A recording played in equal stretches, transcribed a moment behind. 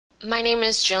My name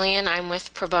is Jillian. I'm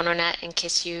with Pro Bono Net in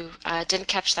case you didn't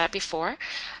catch that before.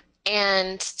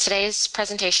 And today's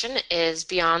presentation is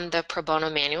Beyond the Pro Bono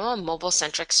Manual,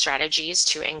 Mobile-Centric Strategies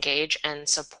to Engage and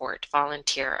Support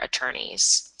Volunteer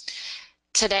Attorneys.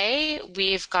 Today,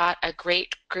 we've got a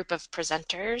great group of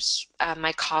presenters.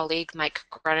 My colleague, Mike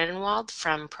Grunenwald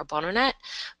from Pro Bono Net,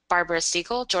 Barbara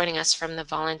Siegel joining us from the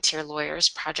Volunteer Lawyers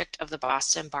Project of the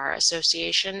Boston Bar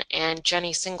Association, and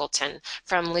Jenny Singleton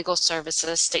from Legal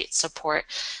Services State Support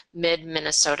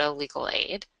Mid-Minnesota Legal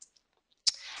Aid.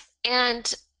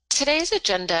 And today's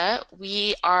agenda,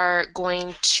 we are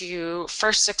going to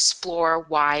first explore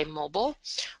why mobile,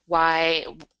 why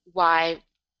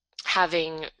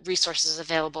having resources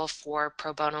available for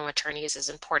pro bono attorneys is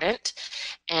important,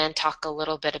 and talk a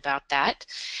little bit about that.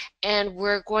 And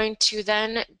we're going to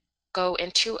then go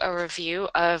into a review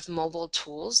of mobile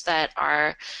tools that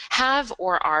have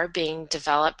or are being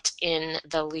developed in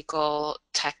the legal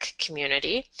tech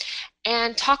community,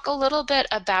 and talk a little bit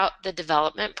about the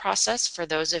development process for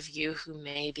those of you who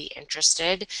may be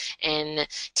interested in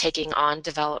taking on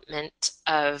development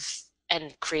of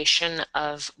and creation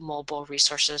of mobile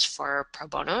resources for pro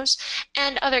bonos,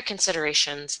 and other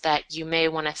considerations that you may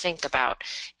want to think about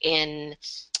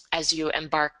as you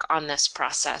embark on this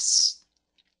process,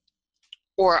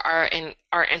 or are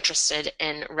interested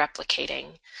in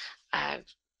uh,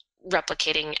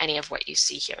 replicating any of what you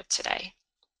see here today.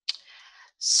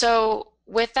 So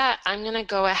with that, I'm going to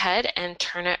go ahead and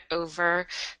turn it over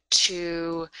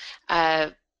to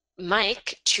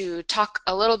Mike to talk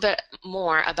a little bit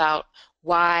more about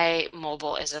why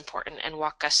mobile is important and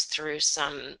walk us through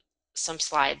some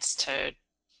slides to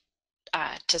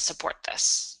support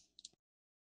this.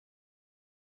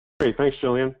 Great, thanks,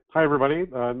 Jillian. Hi, everybody.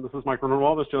 This is Mike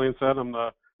Grunenwald. As Jillian said, I'm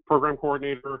the program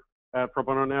coordinator at Pro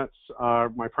Bono Net.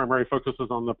 My primary focus is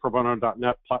on the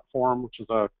probono.net platform, which is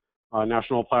a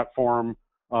national platform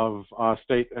of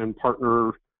state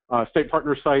partner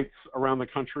sites around the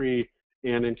country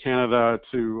and in Canada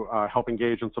to help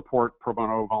engage and support pro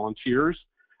bono volunteers.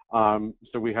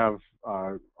 So we have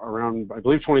around, I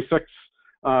believe, 26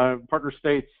 partner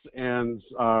states and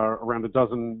around a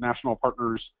dozen national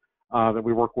partners that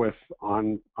we work with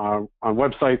on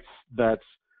websites that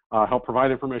help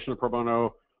provide information to pro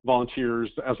bono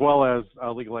volunteers, as well as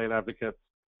legal aid advocates,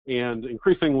 and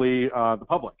increasingly the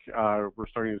public. We're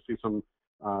starting to see some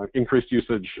increased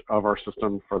usage of our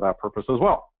system for that purpose as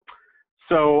well.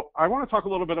 So I want to talk a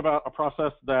little bit about a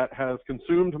process that has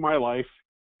consumed my life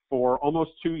for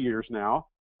almost 2 years now.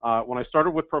 When I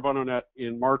started with Pro Bono Net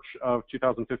in March of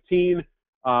 2015, it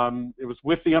was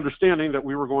with the understanding that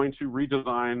we were going to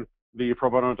redesign the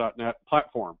probono.net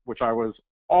platform, which I was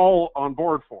all on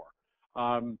board for.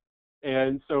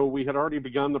 And so we had already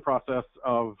begun the process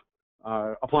of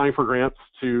applying for grants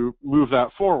to move that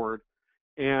forward.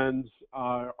 And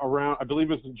around, I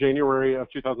believe it was in January of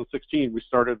 2016, we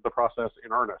started the process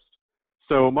in earnest.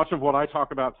 So much of what I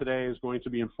talk about today is going to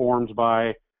be informed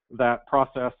by that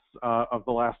process of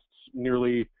the last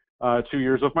nearly 2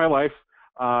 years of my life.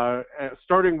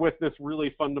 Starting with this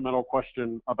really fundamental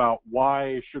question about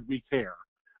why should we care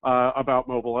about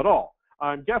mobile at all.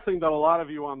 I'm guessing that a lot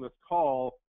of you on this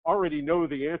call already know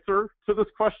the answer to this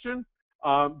question,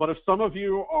 but if some of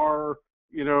you are,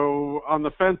 on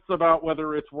the fence about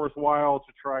whether it's worthwhile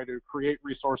to try to create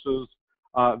resources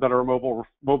that are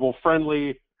mobile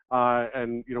friendly,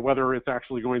 and whether it's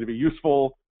actually going to be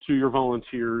useful to your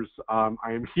volunteers,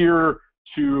 I am here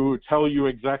to tell you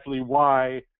exactly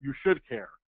why you should care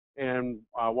and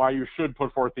why you should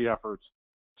put forth the efforts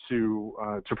to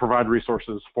provide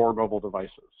resources for mobile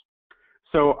devices.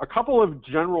 So a couple of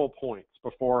general points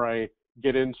before I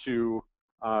get into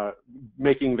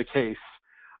making the case.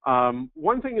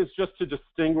 One thing is just to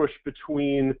distinguish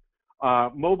between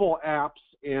mobile apps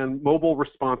and mobile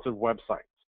responsive websites.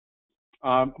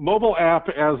 Mobile app,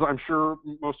 as I'm sure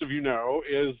most of you know,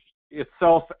 is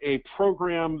itself a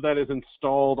program that is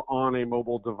installed on a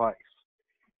mobile device.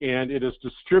 And it is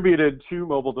distributed to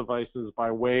mobile devices by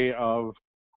way of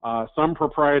some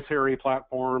proprietary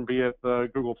platform, be it the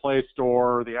Google Play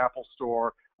Store, the Apple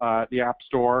Store, the App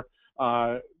Store,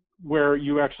 where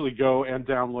you actually go and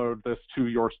download this to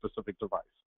your specific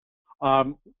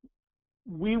device.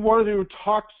 We want to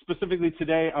talk specifically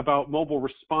today about mobile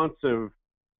responsive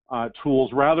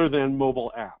tools rather than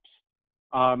mobile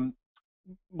apps.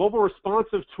 Mobile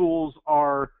responsive tools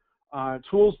are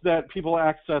tools that people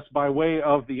access by way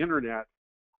of the internet,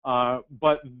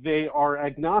 but they are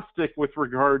agnostic with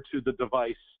regard to the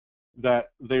device that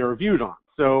they are viewed on.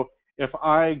 So if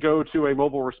I go to a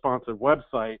mobile responsive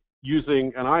website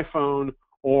using an iPhone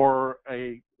or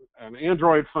an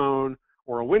Android phone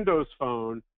or a Windows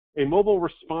phone, a mobile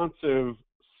responsive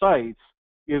site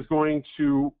is going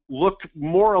to look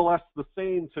more or less the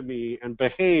same to me and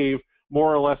behave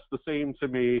more or less the same to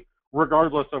me,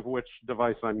 regardless of which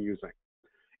device I'm using.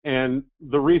 And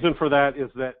the reason for that is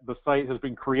that the site has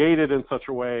been created in such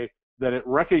a way that it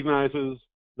recognizes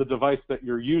the device that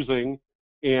you're using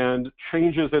and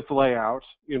changes its layout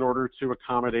in order to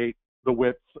accommodate the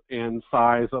width and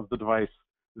size of the device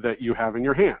that you have in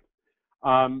your hand.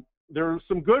 There are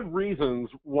some good reasons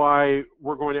why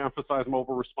we're going to emphasize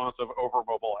mobile responsive over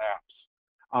mobile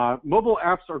apps. Mobile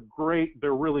apps are great.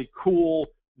 They're really cool.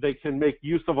 They can make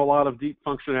use of a lot of deep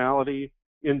functionality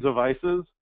in devices,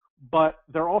 but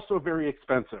they're also very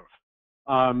expensive.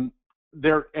 And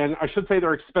I should say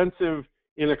they're expensive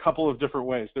in a couple of different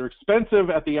ways. They're expensive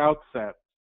at the outset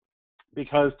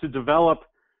because to develop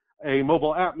a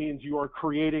mobile app means you are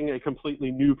creating a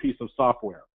completely new piece of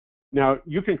software. Now,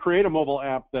 you can create a mobile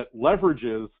app that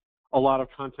leverages a lot of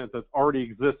content that already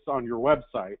exists on your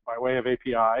website by way of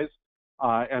APIs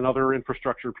and other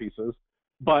infrastructure pieces,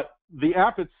 but the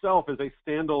app itself is a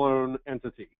standalone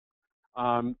entity.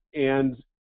 And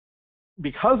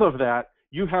because of that,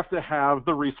 you have to have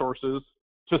the resources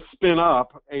to spin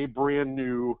up a brand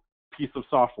new piece of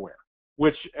software,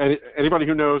 which anybody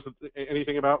who knows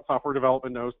anything about software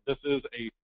development knows this is a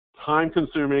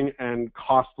time-consuming and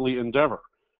costly endeavor.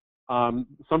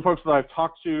 Some folks that I've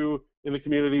talked to in the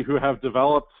community who have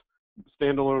developed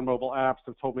standalone mobile apps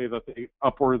have told me that they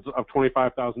upwards of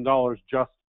 $25,000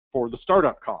 just for the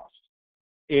startup cost.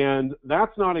 And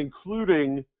that's not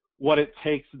including what it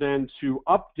takes then to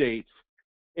update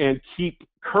and keep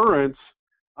current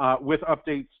with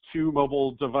updates to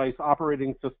mobile device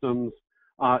operating systems,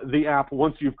 the app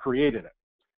once you've created it.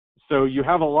 So you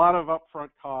have a lot of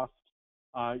upfront costs.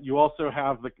 You also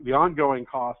have the ongoing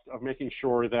cost of making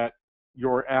sure that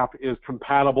your app is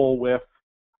compatible with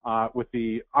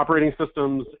the operating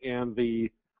systems and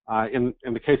in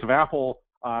the case of Apple,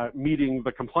 meeting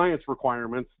the compliance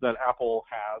requirements that Apple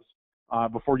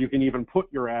has before you can even put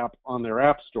your app on their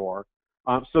app store.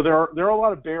 So there are a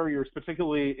lot of barriers,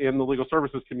 particularly in the legal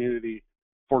services community,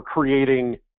 for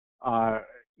creating a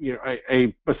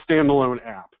standalone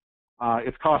app.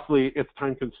 It's costly, it's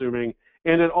time-consuming,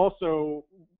 and it also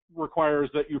requires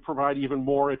that you provide even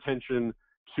more attention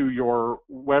to your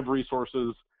web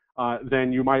resources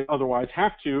than you might otherwise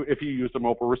have to if you use a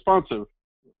mobile responsive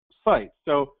site.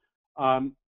 So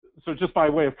just by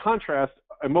way of contrast,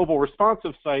 a mobile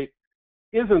responsive site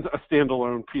isn't a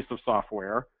standalone piece of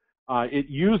software. It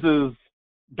uses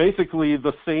basically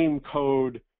the same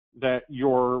code that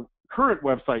your current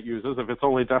website uses, if it's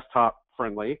only desktop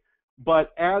friendly,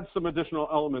 but adds some additional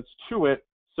elements to it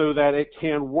so that it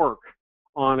can work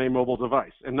on a mobile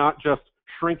device and not just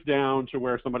shrink down to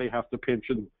where somebody has to pinch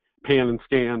and pan and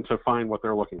scan to find what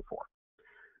they're looking for.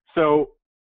 So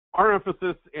our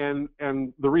emphasis and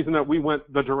the reason that we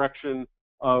went the direction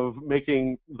of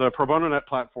making the Pro Bono Net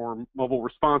platform mobile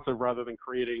responsive rather than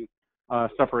creating a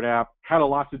separate app had a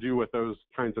lot to do with those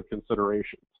kinds of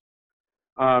considerations.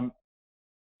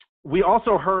 We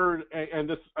also heard, and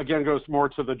this again goes more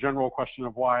to the general question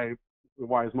of why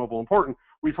is mobile important.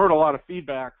 We've heard a lot of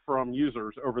feedback from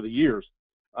users over the years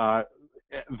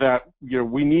that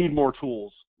we need more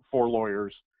tools for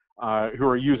lawyers who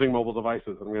are using mobile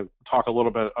devices. I'm going to talk a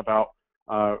little bit about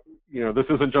this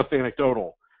isn't just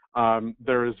anecdotal.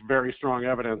 There is very strong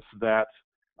evidence that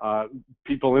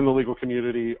people in the legal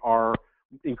community are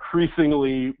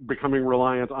increasingly becoming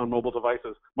reliant on mobile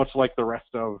devices, much like the rest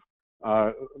of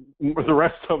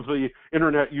the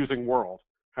internet using world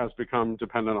has become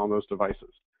dependent on those devices.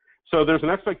 So there's an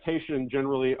expectation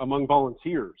generally among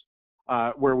volunteers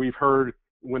where we've heard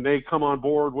when they come on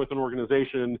board with an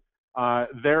organization,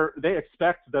 they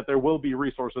expect that there will be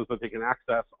resources that they can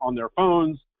access on their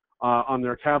phones, on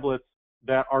their tablets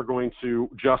that are going to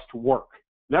just work.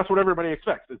 And that's what everybody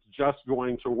expects. It's just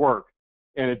going to work.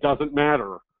 And it doesn't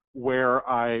matter where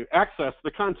I access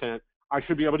the content, I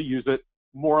should be able to use it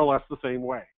more or less the same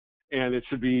way. And it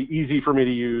should be easy for me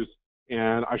to use,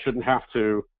 and I shouldn't have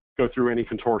to go through any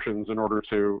contortions in order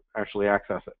to actually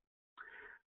access it.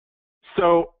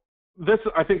 So this,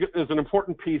 I think, is an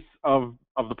important piece of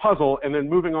the puzzle. And then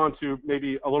moving on to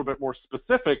maybe a little bit more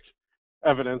specific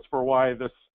evidence for why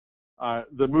this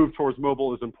the move towards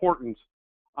mobile is important.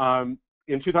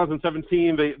 In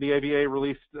 2017, the ABA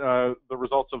released the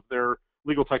results of their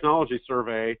legal technology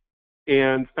survey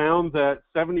and found that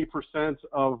 70%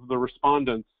 of the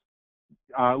respondents,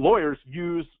 lawyers,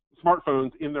 use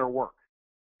smartphones in their work.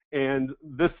 And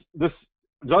this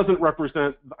doesn't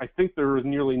represent, I think there is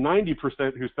nearly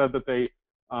 90% who said that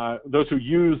those who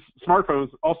use smartphones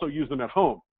also use them at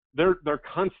home. they're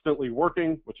constantly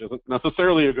working, which isn't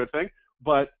necessarily a good thing,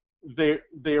 but they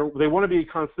want to be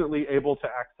constantly able to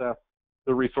access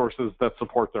the resources that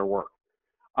support their work.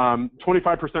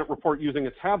 25% report using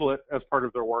a tablet as part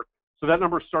of their work, so that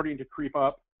number is starting to creep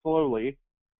up slowly,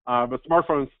 but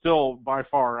smartphones still by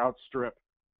far outstrip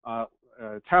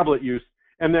tablet use.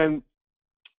 And then,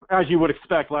 as you would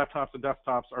expect, laptops and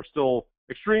desktops are still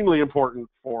extremely important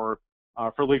for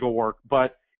legal work,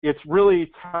 but it's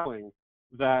really telling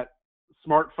that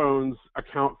smartphones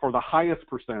account for the highest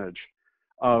percentage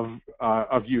of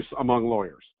use among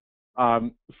lawyers.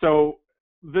 So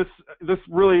this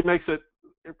really makes it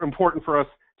important for us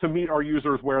to meet our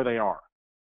users where they are.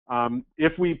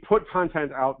 If we put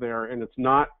content out there and it's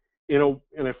not in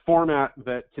a format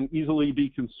that can easily be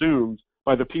consumed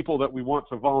by the people that we want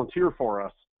to volunteer for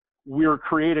us, we're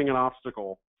creating an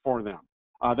obstacle for them.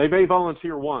 They may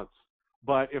volunteer once,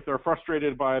 but if they're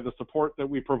frustrated by the support that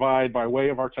we provide by way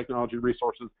of our technology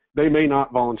resources, they may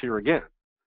not volunteer again.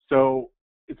 So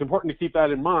it's important to keep that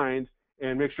in mind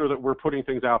and make sure that we're putting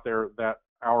things out there that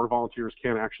our volunteers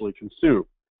can actually consume.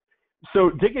 So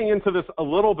digging into this a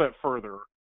little bit further,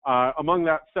 among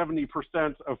that 70%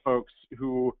 of folks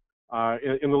who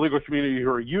in the legal community who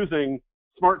are using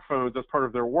smartphones as part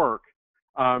of their work,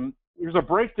 here's a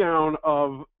breakdown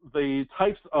of the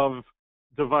types of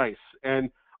device. And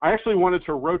I actually wanted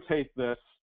to rotate this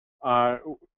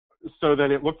so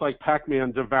that it looked like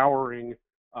Pac-Man devouring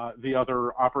the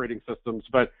other operating systems.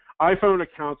 But iPhone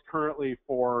accounts currently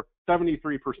for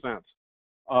 73%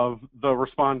 of the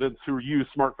respondents who use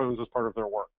smartphones as part of their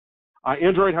work.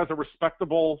 Android has a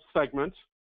respectable segment,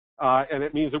 and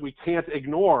it means that we can't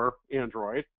ignore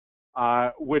Android,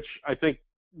 which I think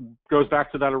goes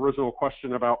back to that original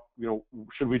question about,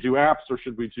 should we do apps or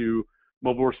should we do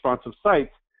mobile responsive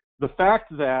sites? The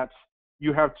fact that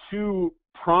you have two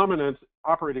prominent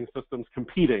operating systems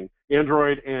competing,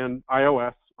 Android and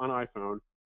iOS on iPhone,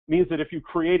 means that if you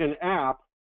create an app,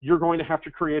 you're going to have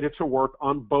to create it to work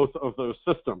on both of those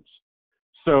systems.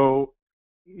 So,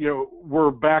 we're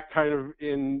back kind of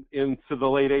into the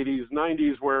late 80s,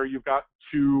 90s, where you've got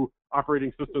two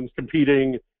operating systems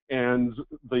competing and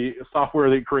the software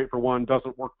they create for one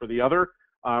doesn't work for the other.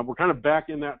 We're kind of back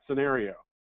in that scenario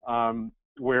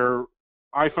where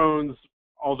iPhones,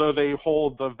 although they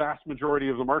hold the vast majority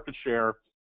of the market share,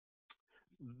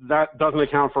 that doesn't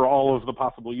account for all of the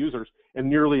possible users, and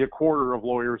nearly a quarter of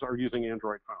lawyers are using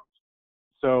Android phones.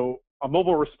 So a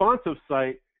mobile responsive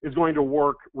site is going to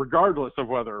work regardless of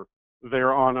whether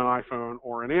they're on an iPhone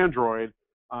or an Android,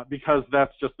 because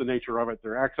that's just the nature of it.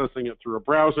 They're accessing it through a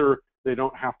browser. They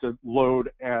don't have to load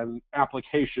an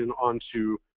application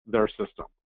onto their system.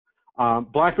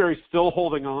 BlackBerry's still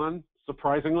holding on,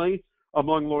 surprisingly,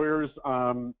 among lawyers.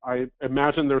 I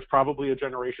imagine there's probably a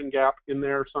generation gap in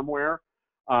there somewhere.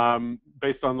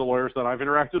 Based on the lawyers that I've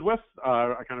interacted with,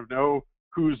 I kind of know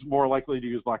who's more likely to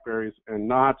use BlackBerries and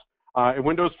not. And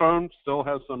Windows Phone still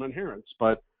has some adherence,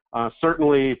 but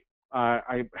certainly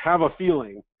I have a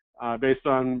feeling, based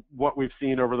on what we've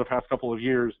seen over the past couple of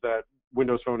years, that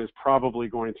Windows Phone is probably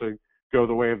going to go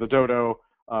the way of the dodo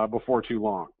before too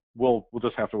long. We'll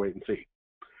just have to wait and see.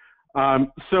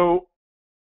 So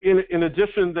in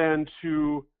addition then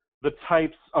to the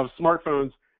types of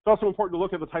smartphones, it's also important to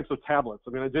look at the types of tablets. I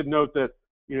mean, I did note that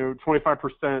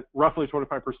 25%, roughly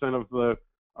 25% of the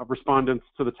respondents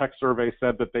to the tech survey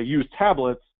said that they use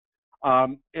tablets,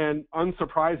 and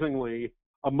unsurprisingly,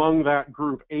 among that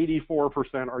group,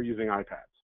 84% are using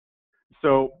iPads.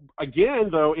 So again,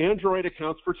 though, Android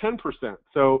accounts for 10%.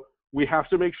 So we have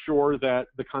to make sure that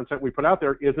the content we put out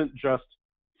there isn't just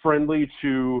friendly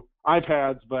to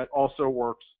iPads, but also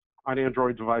works on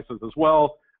Android devices as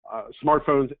well,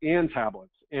 smartphones and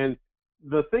tablets. And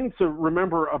the thing to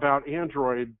remember about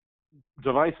Android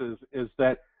devices is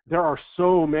that there are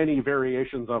so many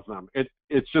variations of them.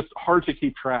 It's just hard to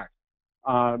keep track.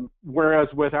 Whereas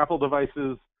with Apple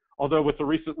devices, although with the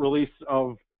recent release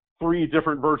of 3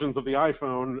 different versions of the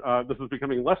iPhone, this is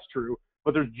becoming less true,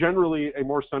 but there's generally a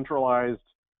more centralized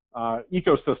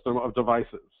ecosystem of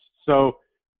devices. So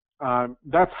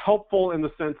that's helpful in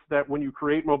the sense that when you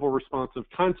create mobile responsive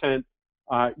content,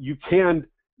 you can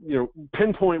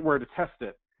pinpoint where to test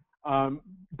it.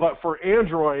 But for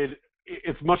Android,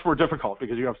 it's much more difficult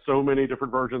because you have so many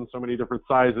different versions, so many different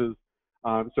sizes.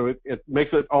 So it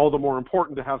makes it all the more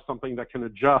important to have something that can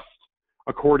adjust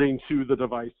according to the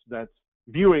device that's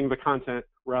viewing the content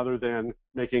rather than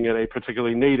making it a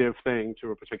particularly native thing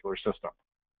to a particular system.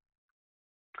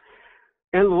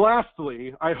 And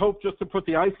lastly, I hope just to put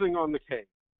the icing on the cake,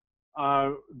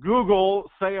 Google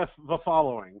saith the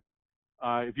following.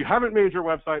 If you haven't made your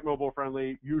website mobile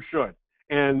friendly, you should.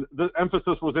 and the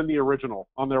emphasis was in the original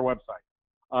on their website.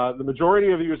 The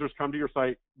majority of the users come to your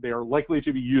site, they are likely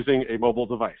to be using a mobile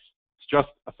device. It's just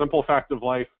a simple fact of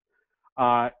life.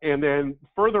 And then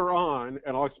further on,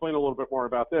 and I'll explain a little bit more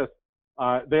about this,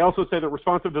 they also say that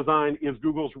responsive design is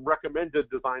Google's recommended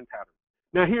design pattern.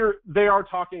 Now here, they are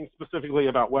talking specifically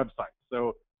about websites.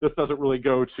 So this doesn't really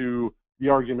go to the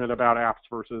argument about apps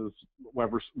versus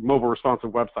mobile responsive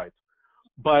websites.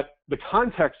 But the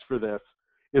context for this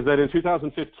is that in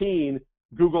 2015,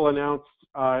 Google announced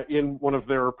in one of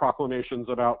their proclamations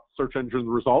about search engine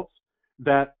results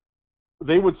that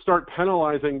they would start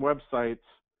penalizing websites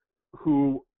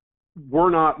who were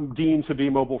not deemed to be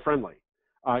mobile friendly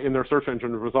in their search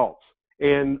engine results.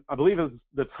 And I believe at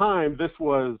the time this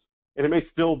was, and it may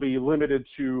still be, limited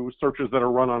to searches that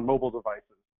are run on mobile devices.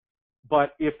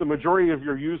 But if the majority of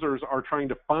your users are trying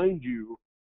to find you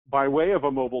by way of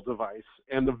a mobile device,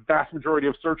 and the vast majority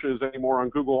of searches anymore on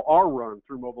Google are run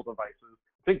through mobile devices,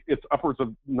 I think it's upwards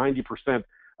of 90%,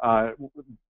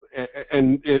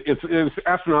 and it's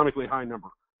astronomically high number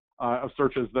of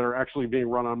searches that are actually being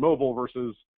run on mobile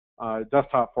versus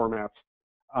desktop formats.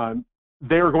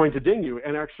 They're going to ding you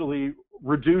and actually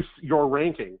reduce your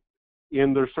ranking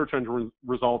in their search engine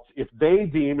results if they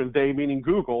deem, and they meaning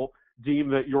Google, deem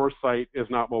that your site is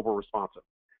not mobile responsive.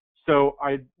 So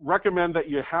I recommend that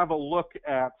you have a look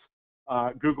at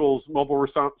Google's mobile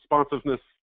responsiveness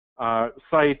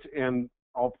site, and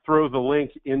I'll throw the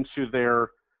link into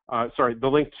their, the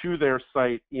link to their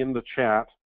site in the chat,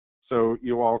 so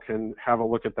you all can have a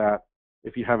look at that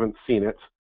if you haven't seen it.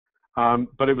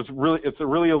 But it's a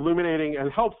really illuminating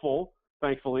and helpful.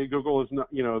 Thankfully, Google is not,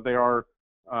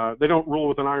 they don't rule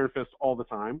with an iron fist all the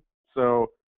time.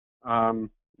 So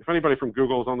if anybody from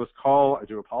Google is on this call, I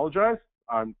do apologize.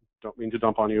 I don't mean to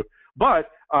dump on you,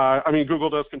 but I mean, Google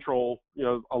does control,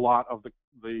 a lot of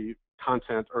the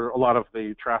content, or a lot of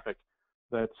the traffic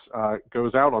that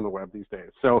goes out on the web these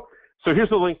days. So here's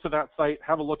the link to that site.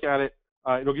 Have a look at it.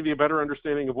 It'll give you a better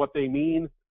understanding of what they mean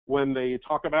when they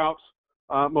talk about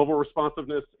mobile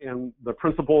responsiveness and the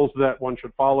principles that one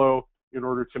should follow in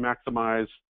order to maximize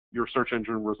your search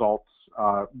engine results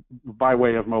by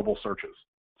way of mobile searches.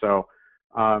 So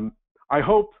I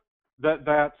hope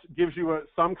that gives you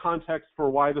some context for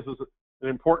why this is an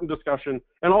important discussion,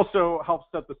 and also helps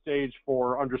set the stage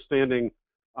for understanding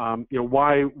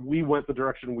why we went the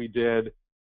direction we did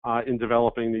in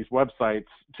developing these websites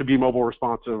to be mobile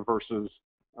responsive versus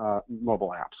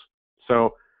mobile apps.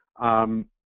 So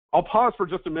I'll pause for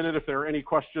just a minute if there are any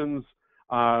questions,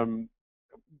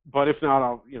 but if not,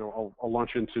 I'll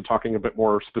launch into talking a bit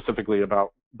more specifically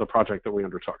about the project that we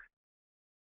undertook.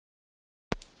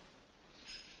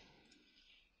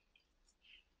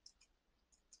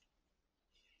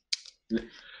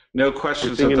 No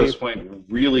questions at this point.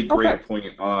 Really great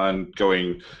point on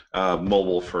going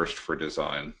mobile first for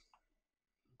design.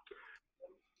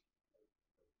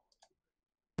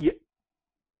 Yeah,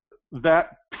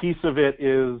 that piece of it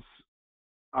is,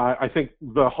 I think,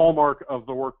 the hallmark of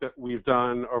the work that we've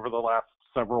done over the last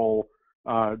several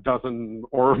dozen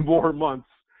or more months,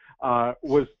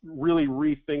 was really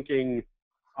rethinking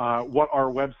what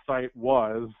our website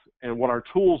was and what our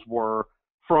tools were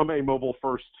from a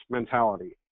mobile-first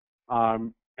mentality,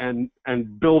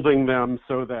 and building them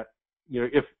so that,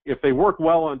 if they work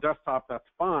well on desktop, that's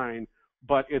fine,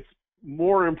 but it's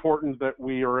more important that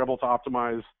we are able to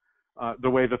optimize the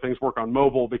way that things work on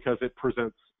mobile, because it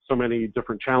presents so many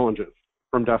different challenges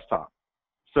from desktop.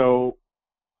 So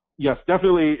yes,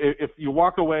 definitely, if you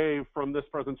walk away from this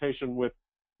presentation with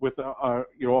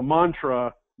a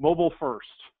mantra, mobile first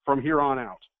from here on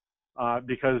out,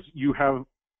 because you have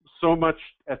so much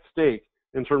at stake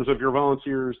in terms of your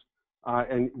volunteers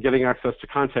and getting access to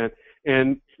content.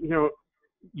 And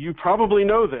you probably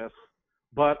know this,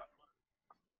 but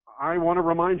I want to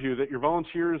remind you that your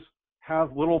volunteers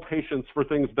have little patience for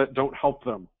things that don't help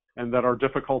them and that are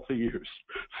difficult to use.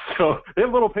 So they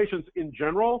have little patience in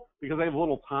general because they have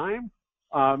little time,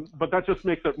 but that just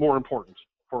makes it more important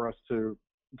for us to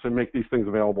make these things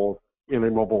available in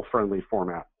a mobile-friendly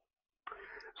format.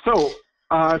 So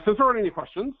since there aren't any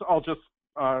questions, I'll just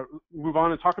move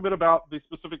on and talk a bit about the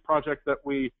specific project that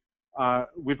we've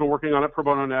been working on at Pro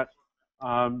Bono Net.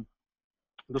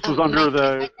 This was under Mike,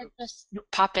 the... if I could just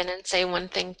pop in and say one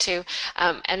thing too.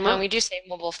 And when we do say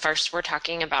mobile first, we're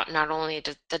talking about not only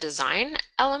the design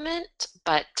element,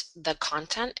 but the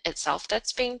content itself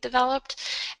that's being developed.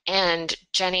 And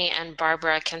Jenny and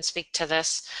Barbara can speak to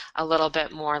this a little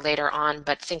bit more later on,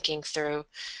 but thinking through,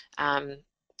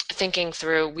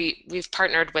 we've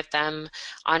partnered with them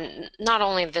on not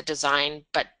only the design,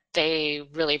 but they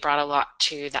really brought a lot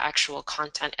to the actual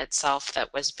content itself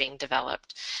that was being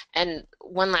developed. And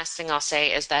one last thing I'll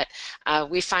say is that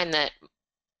we find that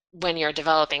when you're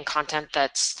developing content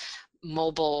that's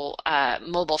mobile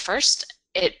first,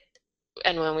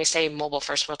 and when we say mobile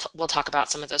first, we'll talk about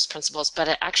some of those principles, but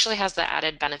it actually has the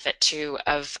added benefit too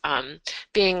of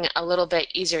being a little bit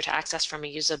easier to access from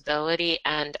a usability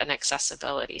and an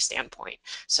accessibility standpoint.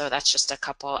 So that's just a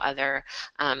couple other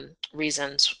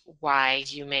reasons why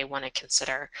you may want to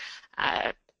consider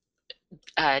uh,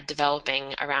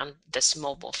 developing around this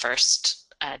mobile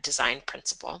first design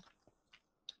principle.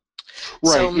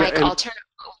 So Right. Yeah. Mike, And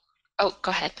oh,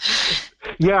 go ahead.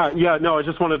 yeah. No, I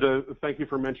just wanted to thank you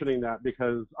for mentioning that,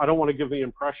 because I don't want to give the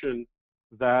impression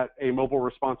that a mobile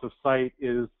responsive site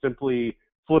is simply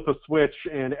flip a switch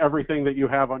and everything that you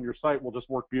have on your site will just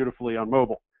work beautifully on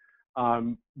mobile.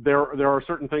 There are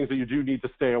certain things that you do need to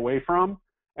stay away from,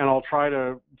 and I'll try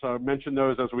to mention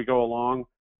those as we go along.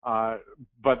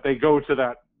 But they go to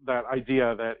that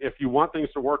idea that if you want things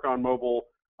to work on mobile,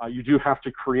 you do have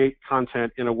to create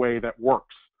content in a way that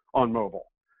works on mobile.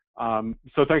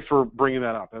 So thanks for bringing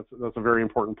that up. That's a very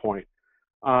important point.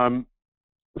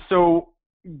 So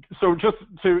just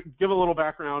to give a little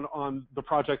background on the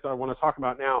project that I want to talk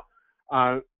about now,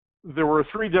 there were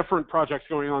 3 different projects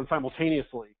going on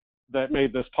simultaneously that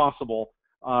made this possible.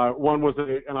 One was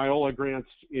an IOLA grant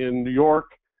in New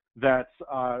York that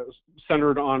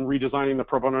centered on redesigning the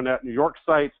Pro Bono Net New York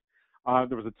site.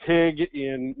 There was a TIG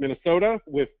in Minnesota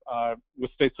with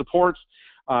state support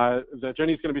that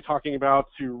Jenny's going to be talking about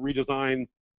to redesign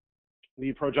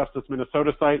the Pro Justice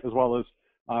Minnesota site, as well as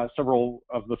several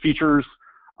of the features,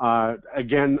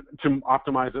 again, to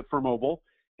optimize it for mobile.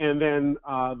 And then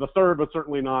the third, but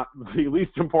certainly not the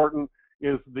least important,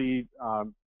 is the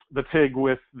TIG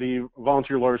with the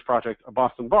Volunteer Lawyers Project, a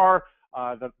Boston Bar,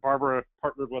 that Barbara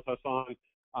partnered with us on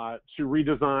to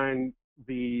redesign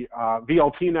the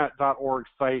VLPnet.org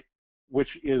site, which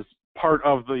is part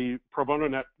of the Pro Bono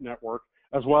Net network,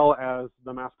 as well as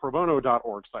the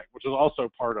massprobono.org site, which is also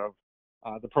part of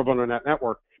the Pro Bono Net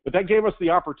network. But that gave us the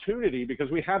opportunity, because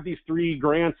we had these 3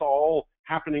 grants all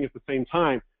happening at the same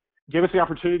time, gave us the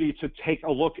opportunity to take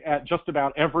a look at just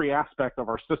about every aspect of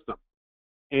our system.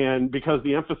 And because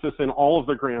the emphasis in all of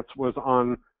the grants was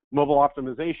on mobile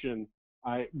optimization,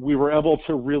 we were able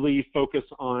to really focus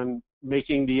on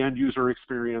making the end user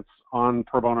experience on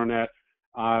Pro Bono Net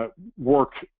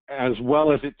work as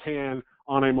well as it can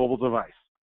on a mobile device.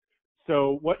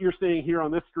 So what you're seeing here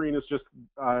on this screen is just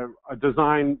a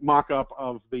design mock-up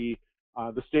of the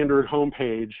standard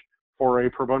homepage for a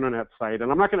Pro Bono Net site.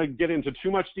 And I'm not going to get into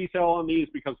too much detail on these,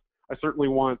 because I certainly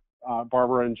want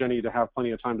Barbara and Jenny to have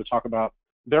plenty of time to talk about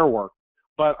their work.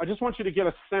 But I just want you to get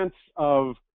a sense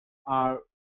of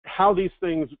how these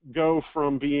things go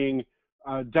from being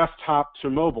desktop to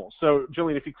mobile. So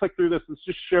Jillian, if you click through this, this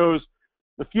just shows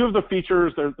a few of the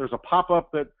features. There's a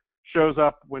pop-up that shows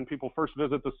up when people first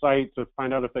visit the site to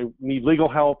find out if they need legal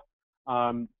help,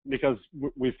 because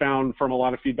we found from a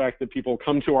lot of feedback that people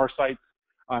come to our sites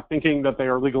thinking that they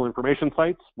are legal information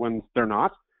sites when they're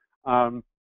not.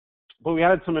 But we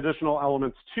added some additional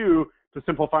elements too to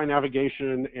simplify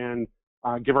navigation and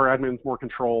give our admins more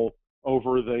control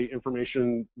over the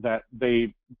information that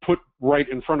they put right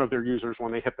in front of their users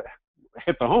when they hit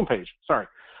the homepage. Sorry.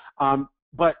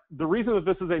 But the reason that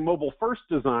this is a mobile-first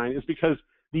design is because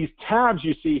these tabs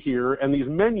you see here and these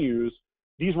menus,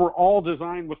 these were all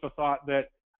designed with the thought that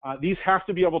these have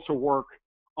to be able to work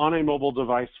on a mobile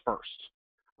device first.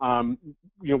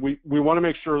 We want to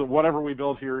make sure that whatever we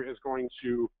build here is going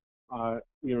to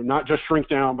not just shrink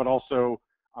down, but also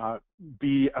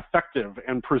be effective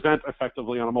and present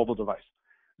effectively on a mobile device.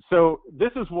 So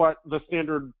this is what the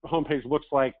standard homepage looks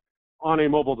like on a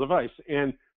mobile device.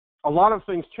 And a lot of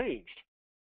things changed,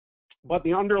 but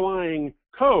the underlying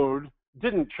code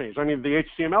didn't change. I mean, the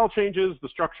HTML changes, the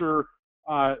structure,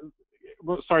 the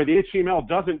HTML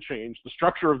doesn't change, the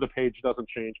structure of the page doesn't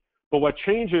change, but what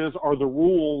changes are the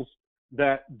rules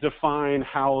that define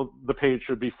how the page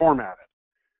should be formatted.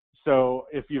 So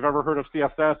if you've ever heard of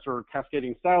CSS or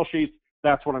cascading style sheets,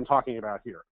 that's what I'm talking about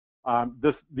here.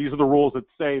 These are the rules that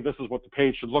say this is what the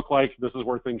page should look like, this is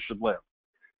where things should live.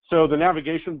 So the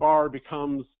navigation bar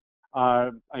becomes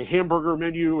a hamburger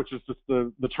menu, which is just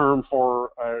the term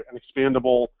for an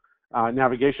expandable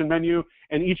navigation menu.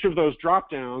 And each of those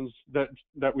drop-downs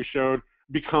that we showed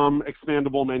become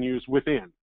expandable menus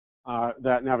within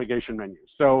that navigation menu.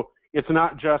 So it's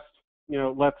not just,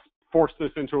 let's force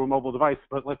this into a mobile device,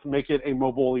 but let's make it a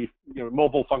mobile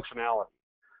functionality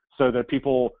so that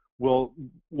people will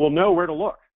know where to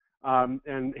look.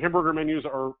 And hamburger menus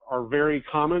are very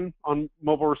common on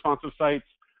mobile responsive sites.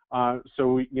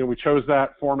 So we chose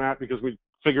that format because we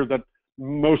figured that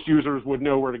most users would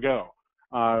know where to go.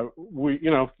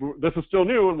 This is still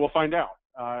new, and we'll find out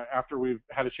after we've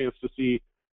had a chance to see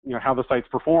how the sites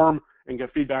perform and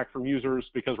get feedback from users,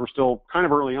 because we're still kind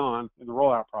of early on in the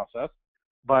rollout process.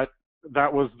 But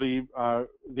that was the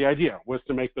idea, was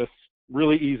to make this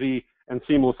really easy and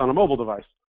seamless on a mobile device.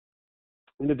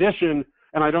 In addition,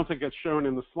 and I don't think it's shown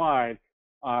in the slide,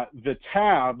 the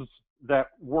tabs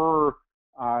that were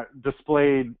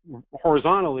displayed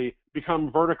horizontally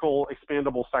become vertical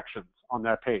expandable sections on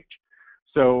that page.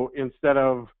 So instead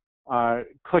of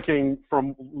clicking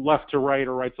from left to right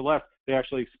or right to left, they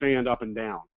actually expand up and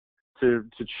down to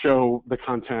show the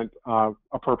content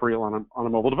appropriate on a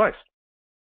mobile device.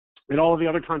 And all of the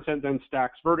other content then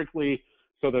stacks vertically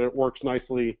so that it works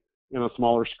nicely in a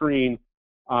smaller screen.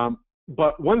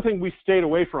 But one thing we stayed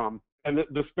away from, and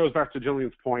this goes back to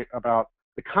Jillian's point about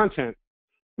the content,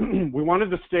 we wanted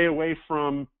to stay away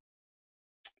from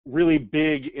really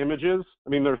big images. I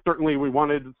mean, we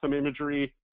wanted some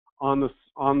imagery on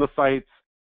the sites,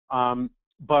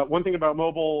 but one thing about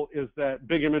mobile is that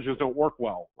big images don't work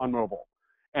well on mobile.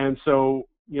 And so,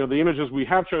 the images we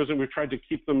have chosen, we've tried to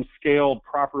keep them scaled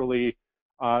properly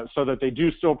so that they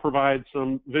do still provide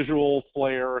some visual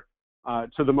flair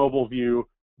to the mobile view.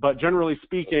 But generally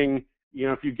speaking,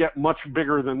 if you get much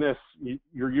bigger than this,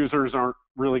 your users aren't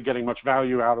really getting much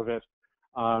value out of it.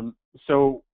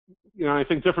 So, I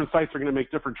think different sites are going to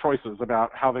make different choices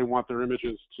about how they want their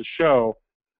images to show.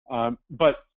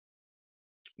 But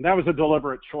that was a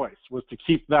deliberate choice, was to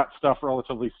keep that stuff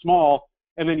relatively small.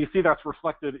 And then you see that's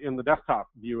reflected in the desktop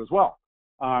view as well.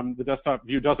 The desktop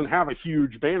view doesn't have a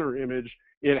huge banner image.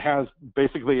 It has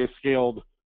basically a scaled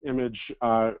image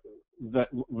that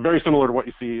very similar to what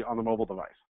you see on the mobile device.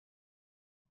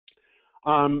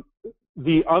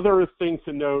 The other thing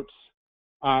to note,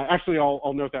 actually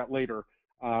I'll note that later,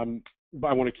 but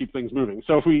I want to keep things moving.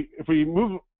 So if we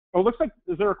move, it looks like,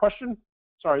 is there a question?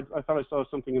 Sorry, I thought I saw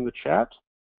something in the chat.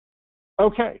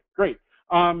 Okay, great.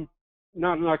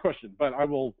 Not a question, but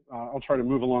I'll try to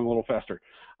move along a little faster.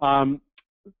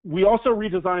 We also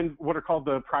redesigned what are called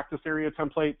the practice area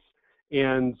templates.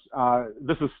 And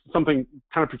this is something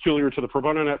kind of peculiar to the Pro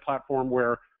Bono Net platform,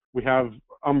 where we have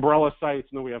umbrella sites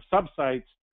and then we have sub-sites.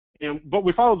 But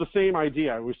we followed the same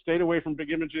idea. We stayed away from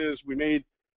big images. We made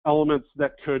elements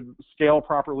that could scale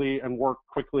properly and work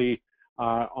quickly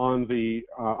on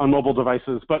mobile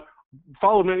devices, but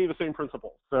followed many of the same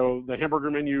principles. So the hamburger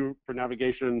menu for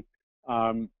navigation,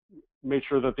 made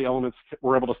sure that the elements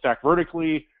were able to stack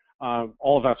vertically,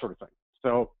 all of that sort of thing.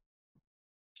 So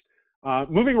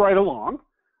moving right along,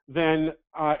 then,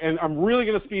 and I'm really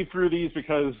going to speed through these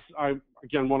because I,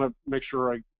 again, want to make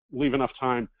sure I leave enough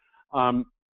time.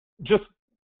 Just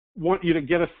want you to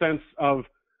get a sense of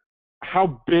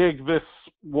how big this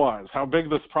was, how big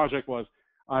this project was.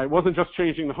 It wasn't just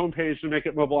changing the homepage to make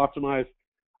it mobile optimized.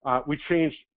 We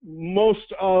changed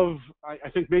most of, I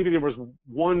think maybe there was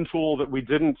one tool that we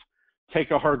didn't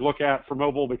take a hard look at for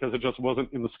mobile because it just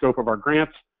wasn't in the scope of our grant.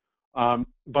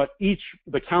 But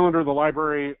the calendar, the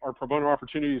library, our Pro Bono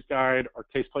Opportunities Guide, our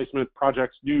case placement,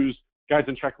 projects, news, guides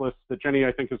and checklists that Jenny,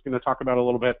 I think, is going to talk about a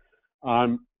little bit,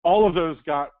 all of those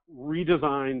got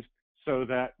redesigned so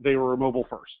that they were mobile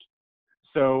first.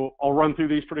 So I'll run through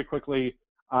these pretty quickly.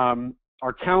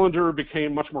 Our calendar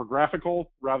became much more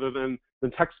graphical rather than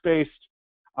text-based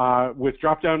with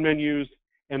drop-down menus,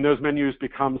 and those menus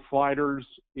become sliders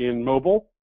in mobile.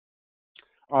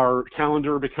 Our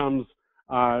calendar becomes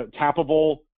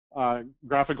tappable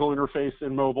graphical interface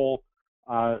in mobile.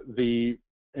 The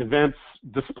events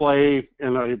display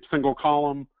in a single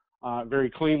column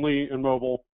very cleanly in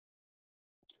mobile.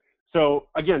 So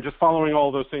again, just following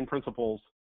all those same principles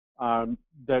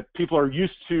that people are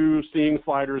used to seeing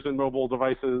sliders in mobile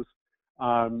devices,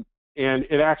 and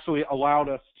it actually allowed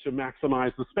us to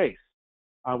maximize the space.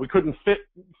 We couldn't fit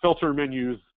filter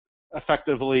menus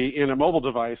effectively in a mobile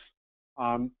device,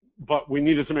 but we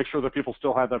needed to make sure that people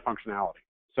still had that functionality.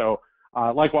 So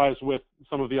likewise with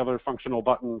some of the other functional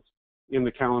buttons in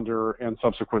the calendar and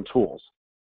subsequent tools.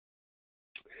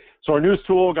 So our news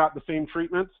tool got the same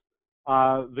treatment.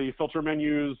 The filter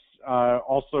menus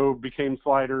also became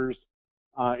sliders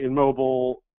in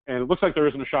mobile, and it looks like there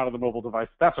isn't a shot of the mobile device.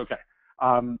 That's okay.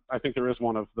 I think there is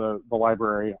one of the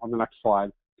library on the next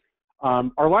slide.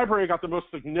 Our library got the most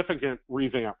significant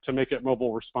revamp to make it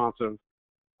mobile responsive.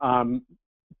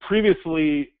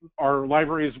 Previously, our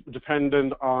libraries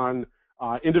depended on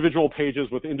individual pages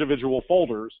with individual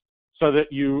folders so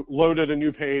that you loaded a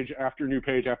new page after new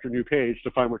page after new page to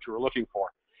find what you were looking for.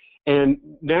 And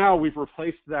now we've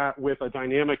replaced that with a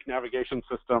dynamic navigation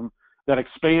system that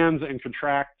expands and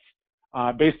contracts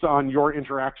based on your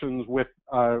interactions with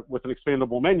an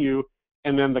expandable menu,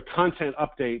 and then the content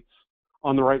updates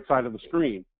on the right side of the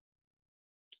screen.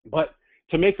 But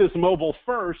to make this mobile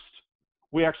first,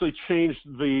 we actually changed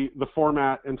the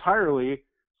format entirely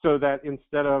so that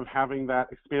instead of having that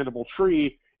expandable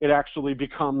tree, it actually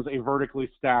becomes a vertically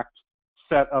stacked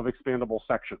set of expandable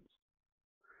sections.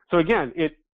 So again,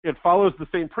 it follows the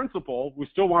same principle. We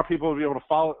still want people to be able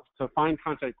to find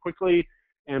content quickly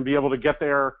and be able to get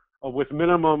there with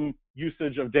minimum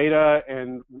usage of data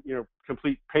and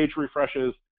complete page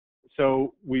refreshes.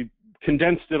 So we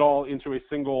condensed it all into a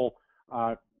single,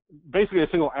 basically a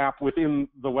single app within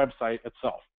the website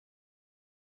itself.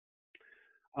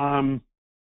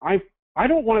 I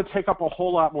don't want to take up a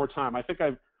whole lot more time. I think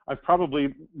I've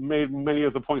probably made many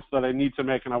of the points that I need to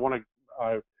make, and I want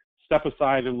to step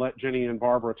aside and let Jenny and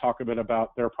Barbara talk a bit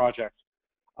about their projects.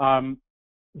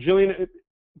 Jillian,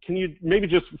 can you maybe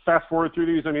just fast forward through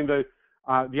these? I mean,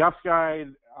 the ops guide,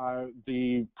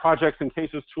 the projects and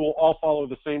cases tool all follow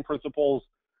the same principles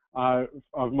of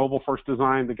mobile first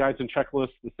design. The guides and checklists,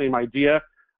 the same idea.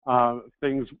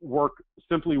 Things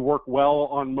simply work well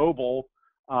on mobile,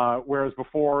 whereas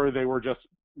before they were just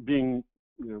being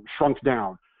shrunk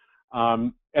down.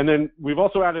 And then we've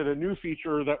also added a new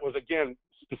feature that was, again,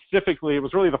 specifically, it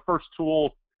was really the first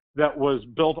tool that was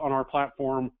built on our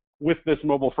platform with this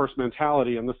mobile first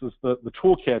mentality, and this is the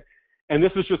toolkit. And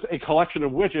this is just a collection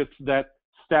of widgets that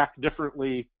stack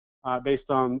differently based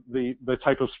on the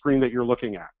type of screen that you're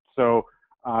looking at. So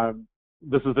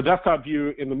this is the desktop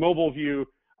view. In the mobile view,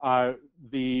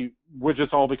 the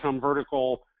widgets all become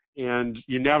vertical, and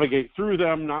you navigate through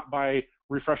them not by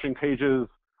refreshing pages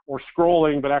or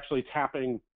scrolling, but actually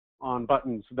tapping on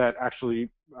buttons that actually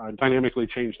dynamically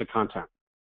change the content.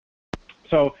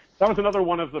 So that was another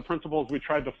one of the principles we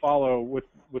tried to follow with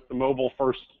the mobile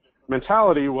first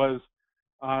mentality was,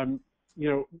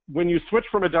 when you switch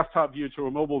from a desktop view to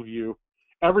a mobile view,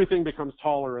 everything becomes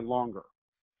taller and longer.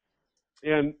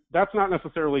 And that's not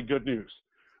necessarily good news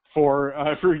for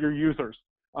your users.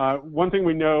 One thing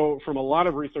we know from a lot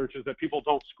of research is that people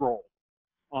don't scroll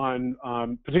on,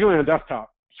 particularly on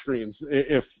desktop screens.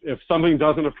 If something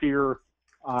doesn't appear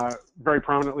very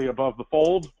prominently above the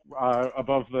fold,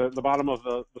 above the bottom of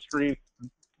the screen,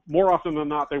 more often than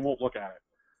not, they won't look at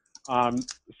it.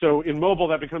 So in mobile,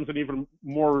 that becomes an even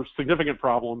more significant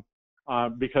problem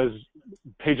because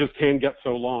pages can get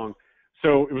so long.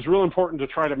 So it was real important to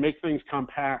try to make things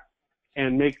compact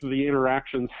and make the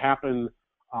interactions happen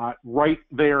right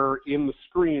there in the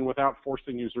screen without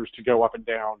forcing users to go up and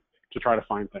down to try to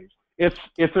find things.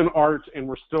 It's an art, and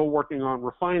we're still working on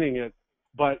refining it,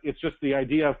 but it's just the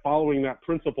idea of following that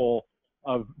principle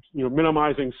of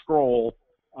minimizing scroll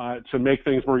to make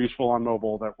things more useful on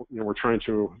mobile that we're trying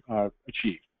to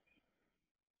achieve.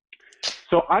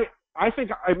 So I think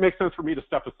it makes sense for me to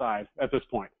step aside at this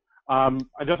point. I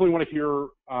definitely want to hear,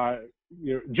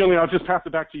 Jillian, I'll just pass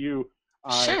it back to you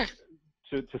Sure.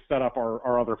 to set up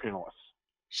our other panelists.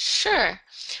 Sure.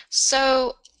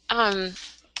 So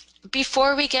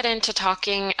before we get into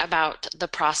talking about the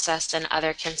process and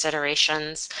other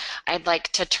considerations, I'd like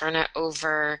to turn it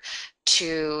over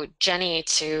to Jenny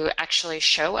to actually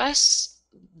show us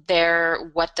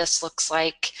what this looks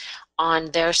like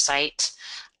on their site.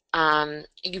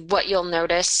 What you'll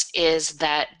notice is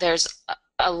that there's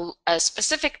a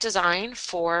specific design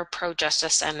for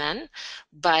ProJustice MN,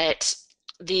 but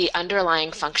the underlying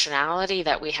functionality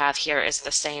that we have here is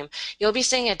the same. You'll be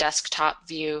seeing a desktop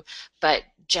view, but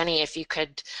Jenny, if you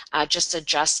could just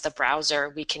adjust the browser,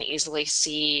 we can easily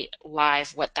see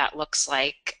live what that looks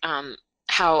like,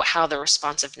 how the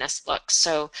responsiveness looks.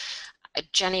 So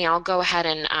Jenny, I'll go ahead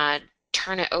and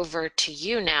turn it over to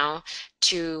you now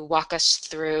to walk us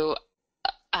through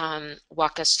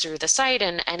the site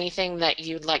and anything that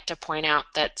you'd like to point out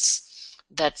that's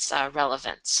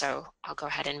relevant. So I'll go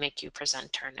ahead and make you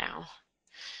presenter now.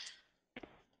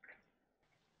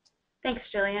 Thanks,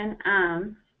 Jillian.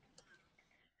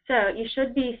 So you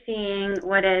should be seeing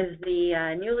what is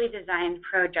the newly designed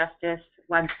ProJustice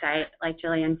website, like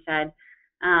Jillian said,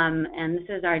 and this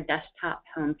is our desktop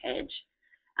homepage.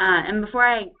 And before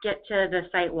I get to the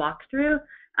site walkthrough,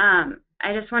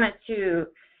 I just wanted to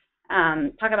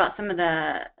talk about some of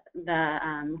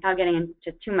without getting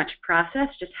into too much process,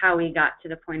 just how we got to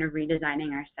the point of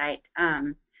redesigning our site.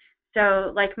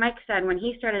 So like Mike said, when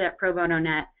he started at Pro Bono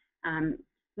Net,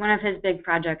 one of his big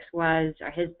projects was,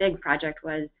 or his big project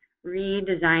was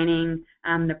redesigning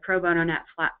the Pro Bono Net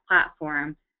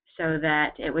platform so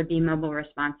that it would be mobile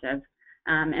responsive.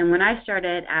 And when I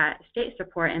started at state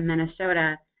support in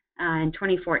Minnesota in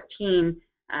 2014,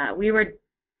 we were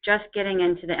just getting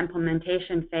into the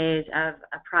implementation phase of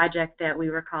a project that we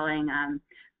were calling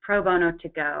Pro Bono to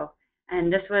Go.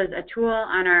 And this was a tool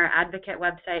on our advocate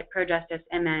website, Pro Justice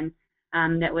MN,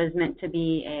 that was meant to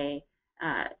be a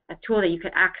tool that you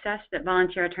could access, that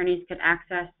volunteer attorneys could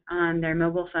access on their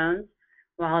mobile phones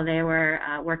while they were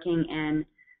working in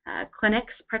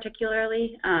clinics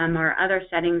particularly, or other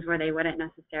settings where they wouldn't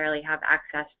necessarily have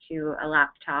access to a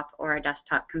laptop or a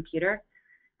desktop computer.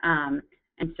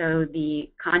 And so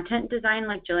the content design,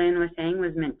 like Jillian was saying,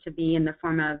 was meant to be in the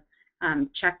form of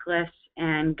checklists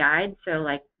and guides, so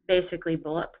like basically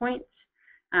bullet points,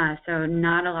 so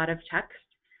not a lot of text,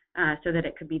 so that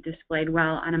it could be displayed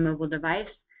well on a mobile device.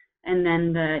 And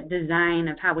then the design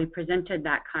of how we presented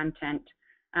that content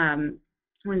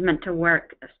was meant to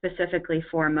work specifically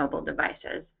for mobile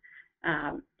devices.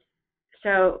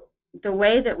 So the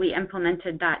way that we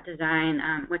implemented that design,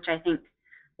 which I think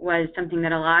was something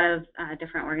that a lot of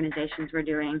different organizations were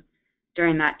doing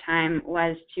during that time,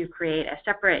 was to create a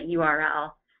separate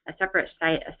URL, a separate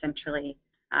site essentially,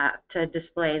 to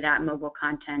display that mobile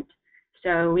content.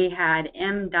 So we had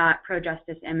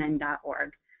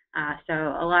m.projusticemn.org. So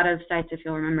a lot of sites, if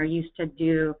you'll remember, used to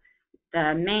do,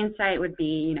 the main site would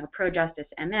be, Pro Justice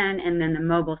MN, and then the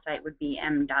mobile site would be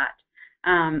m.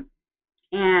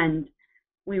 And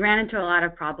we ran into a lot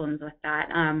of problems with that,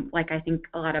 like I think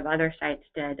a lot of other sites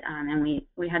did. And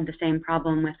we had the same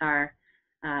problem with our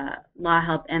Law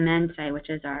Help MN site, which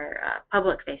is our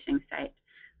public-facing site,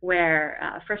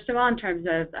 where, first of all, in terms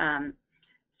of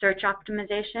search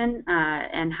optimization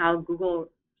and how Google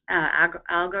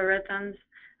algorithms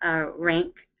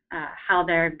rank how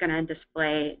they're going to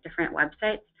display different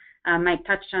websites. Mike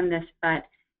touched on this, but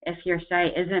if your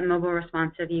site isn't mobile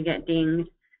responsive, you get dinged.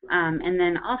 And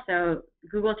then also,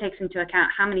 Google takes into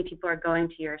account how many people are going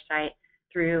to your site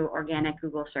through organic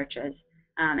Google searches.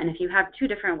 And if you have two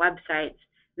different websites,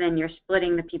 then you're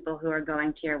splitting the people who are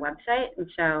going to your website, and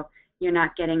so you're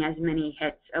not getting as many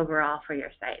hits overall for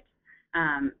your site.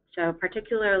 So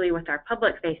particularly with our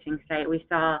public-facing site, we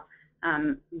saw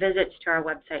visits to our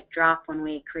website drop when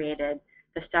we created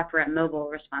the separate mobile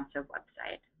responsive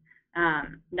website.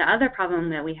 The other problem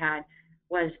that we had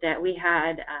was that we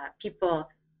had people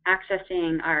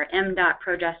accessing our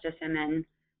m.projusticemn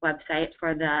website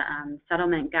for the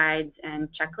settlement guides and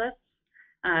checklists.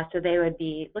 So they would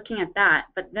be looking at that,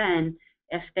 but then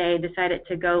if they decided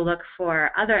to go look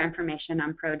for other information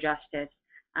on Pro Justice,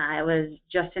 it was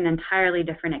just an entirely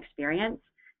different experience.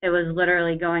 It was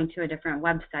literally going to a different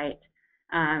website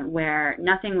where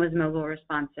nothing was mobile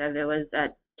responsive. It was a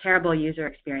terrible user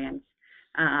experience.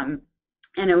 And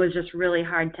it was just really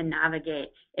hard to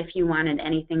navigate if you wanted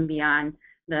anything beyond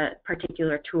the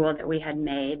particular tool that we had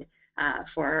made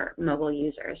for mobile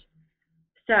users.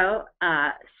 So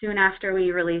soon after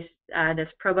we released this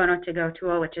Pro Bono to Go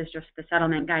tool, which is just the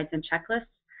settlement guides and checklists,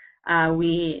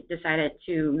 we decided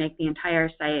to make the entire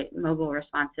site mobile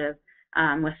responsive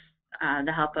with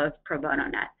the help of Pro Bono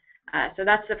Net. So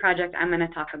that's the project I'm going to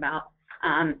talk about.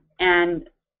 And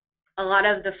a lot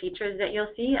of the features that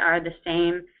you'll see are the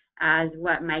same as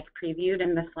what Mike previewed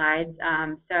in the slides.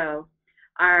 So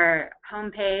our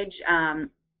homepage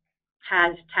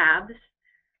has tabs,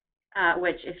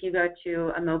 which if you go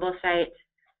to a mobile site,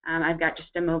 I've got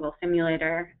just a mobile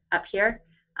simulator up here.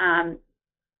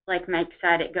 Like Mike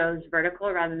said, it goes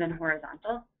vertical rather than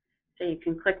horizontal. So you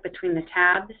can click between the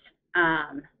tabs.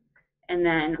 And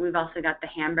then we've also got the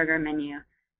hamburger menu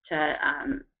to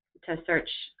search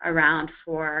around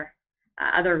for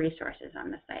other resources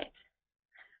on the site.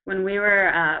 When we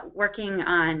were working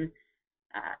on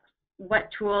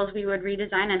what tools we would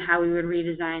redesign and how we would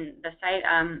redesign the site,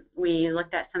 we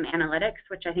looked at some analytics,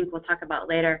 which I think we'll talk about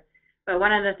later. But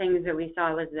one of the things that we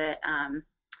saw was that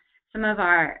some of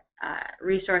our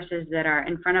resources that are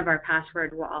in front of our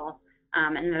password wall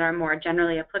and that are more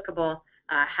generally applicable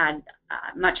had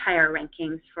much higher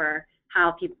rankings for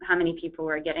how many people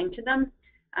were getting to them.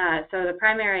 So the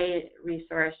primary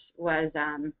resource was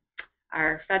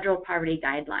our federal poverty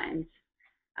guidelines,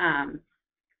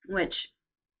 which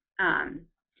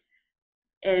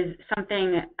is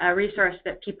a resource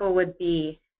that people would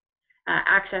be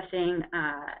accessing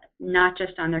not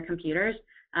just on their computers.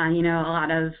 A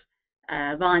lot of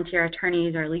volunteer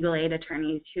attorneys or legal aid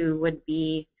attorneys who would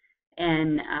be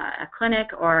in a clinic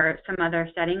or some other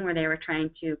setting where they were trying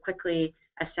to quickly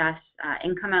assess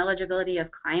income eligibility of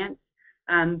clients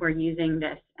were using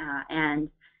this. And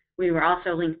we were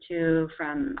also linked to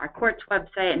from our court's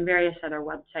website and various other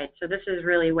websites. So this is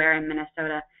really where in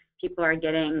Minnesota people are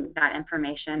getting that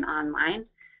information online.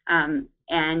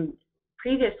 And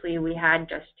previously we had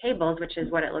just tables, which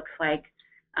is what it looks like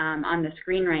on the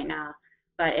screen right now.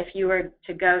 But if you were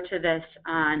to go to this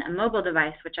on a mobile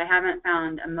device, which I haven't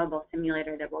found a mobile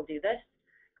simulator that will do this,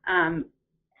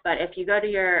 but if you go to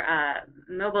your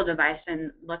mobile device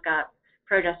and look up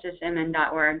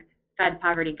projusticemn.org Fed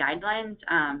Poverty Guidelines,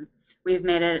 we've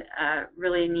made it a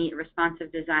really neat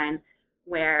responsive design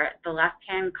where the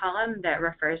left-hand column that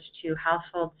refers to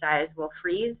household size will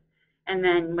freeze, and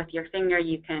then with your finger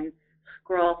you can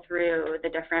scroll through the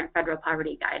different federal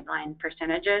poverty guideline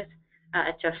percentages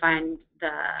to find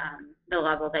the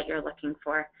level that you're looking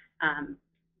for.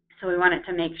 So we wanted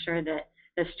to make sure that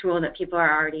this tool that people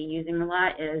are already using a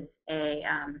lot is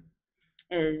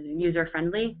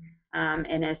user-friendly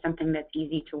and is something that's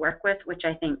easy to work with, which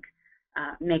I think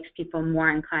makes people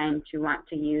more inclined to want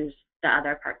to use the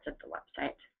other parts of the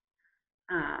website.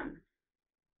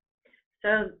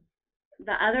 So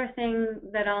the other thing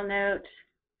that I'll note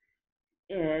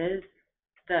is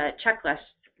the checklists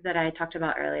that I talked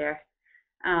about earlier.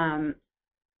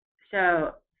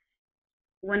 So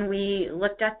when we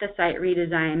looked at the site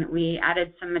redesign, we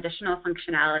added some additional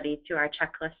functionality to our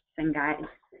checklists and guides.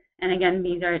 And again,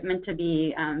 these are meant to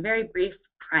be very brief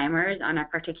primers on a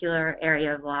particular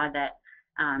area of law that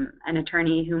an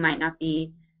attorney who might not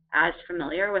be as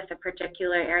familiar with a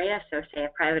particular area, so say a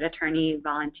private attorney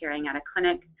volunteering at a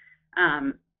clinic,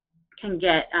 can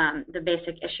get the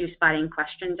basic issue spotting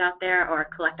questions out there or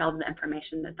collect all of the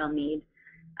information that they'll need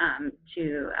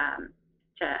to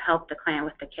help the client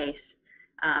with the case.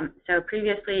 So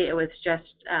previously it was just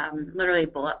literally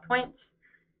bullet points,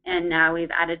 and now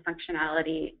we've added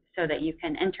functionality so that you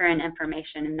can enter in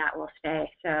information and that will stay.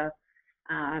 So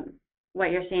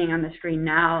what you're seeing on the screen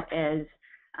now is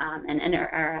an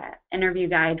interview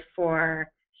guide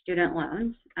for student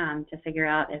loans to figure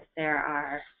out if there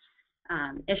are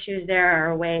issues there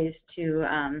or ways to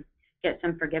get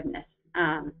some forgiveness.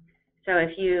 So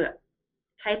if you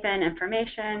type in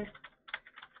information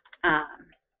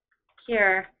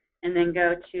here and then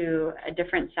go to a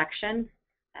different section,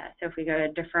 so if we go to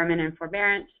deferment and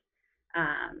forbearance,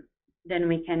 then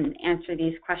we can answer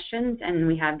these questions and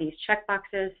we have these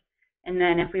checkboxes. And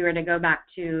then if we were to go back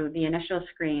to the initial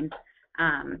screen,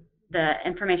 the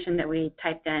information that we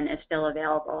typed in is still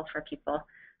available for people.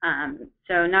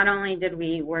 So not only did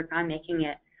we work on making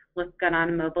it look good on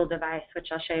a mobile device, which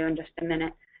I'll show you in just a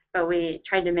minute, but we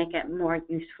tried to make it more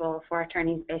useful for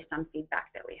attorneys based on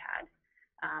feedback that we had.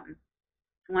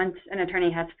 Once an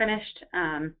attorney has finished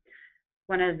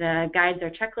one of the guides or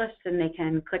checklists, and they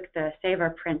can click the Save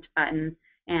or Print button,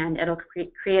 and it'll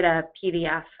create a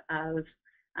PDF of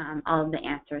all of the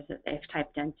answers that they've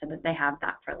typed in so that they have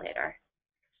that for later.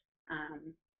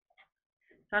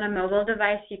 So on a mobile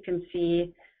device, you can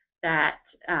see that,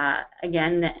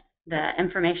 again, the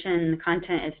information and the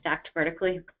content is stacked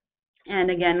vertically. And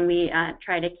again, we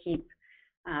try to keep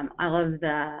all of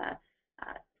the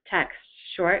text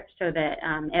short so that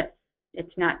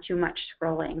it's not too much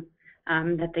scrolling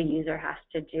that the user has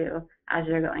to do as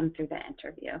they're going through the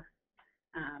interview.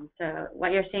 So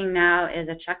what you're seeing now is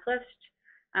a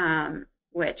checklist,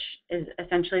 which is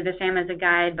essentially the same as a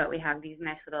guide, but we have these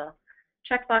nice little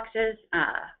checkboxes.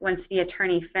 Once the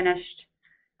attorney finished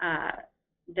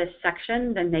this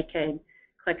section, then they could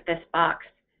click this box,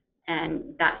 and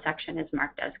that section is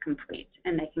marked as complete,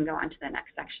 and they can go on to the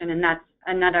next section. And that's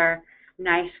another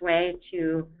nice way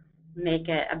to make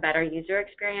it a better user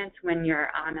experience when you're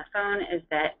on a phone, is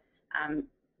that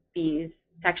these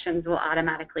sections will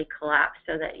automatically collapse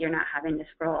so that you're not having to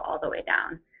scroll all the way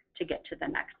down to get to the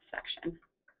next section.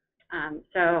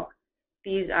 So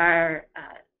these are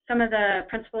some of the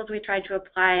principles we try to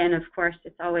apply, and of course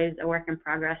it's always a work in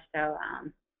progress, so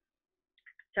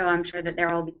so I'm sure that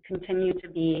there will continue to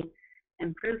be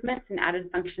improvements and added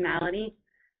functionality.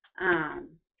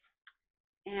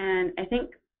 And I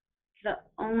think the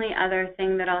only other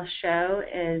thing that I'll show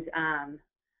is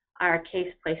our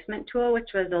case placement tool, which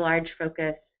was a large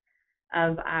focus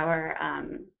of our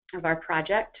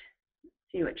project. Let's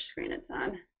see which screen it's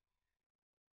on.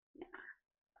 Yeah.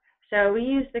 So we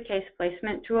use the case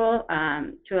placement tool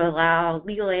to allow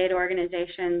legal aid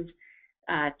organizations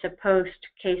to post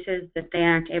cases that they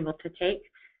aren't able to take,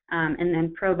 and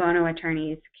then pro bono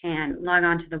attorneys can log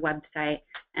on to the website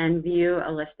and view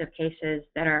a list of cases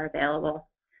that are available.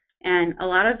 And a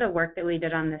lot of the work that we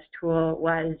did on this tool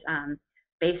was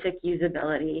basic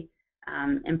usability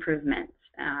improvements,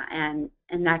 and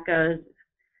that goes,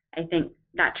 I think,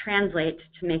 that translates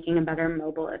to making a better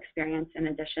mobile experience in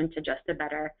addition to just a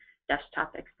better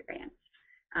desktop experience.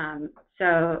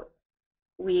 So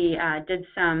we did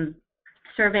some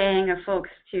surveying of folks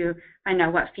to find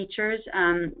out what features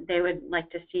they would like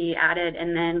to see added,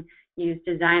 and then use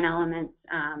design elements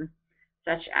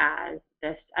such as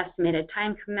this estimated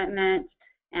time commitment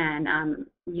and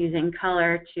using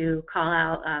color to call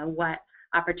out what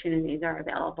opportunities are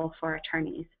available for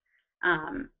attorneys.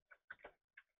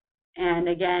 And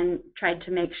again, tried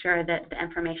to make sure that the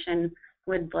information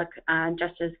would look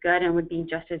just as good and would be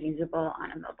just as usable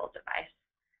on a mobile device.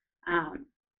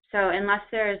 So unless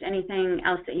there's anything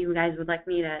else that you guys would like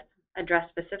me to address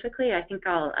specifically, I think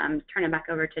I'll turn it back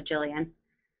over to Jillian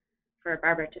for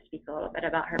Barbara to speak a little bit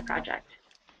about her project.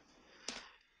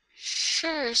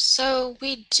 Sure. So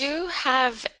we do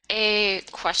have a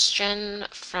question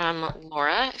from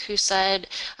Laura who said,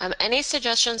 any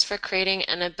suggestions for creating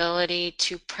an ability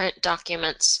to print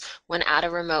documents when at a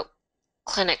remote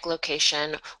clinic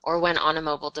location or when on a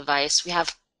mobile device? We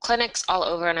have clinics all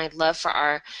over, and I'd love for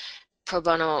our pro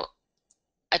bono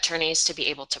attorneys to be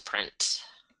able to print.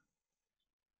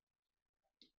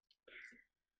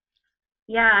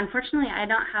 Yeah, unfortunately, I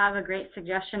don't have a great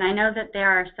suggestion. I know that there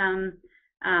are some,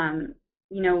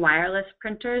 wireless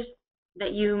printers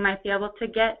that you might be able to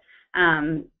get,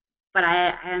 but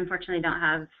I unfortunately don't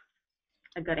have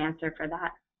a good answer for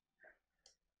that.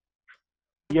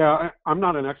 Yeah, I'm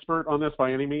not an expert on this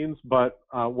by any means, but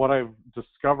what I've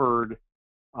discovered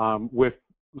with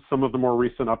some of the more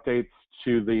recent updates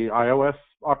to the iOS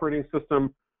operating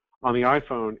system on the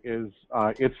iPhone is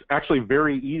it's actually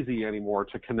very easy anymore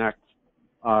to connect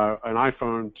an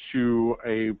iPhone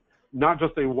to not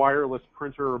just a wireless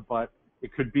printer, but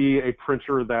it could be a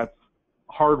printer that's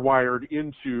hardwired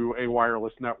into a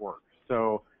wireless network.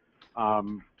 So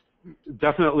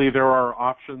definitely there are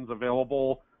options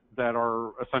available that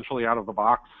are essentially out of the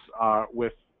box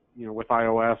with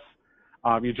iOS.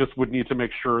 You just would need to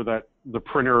make sure that the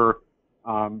printer,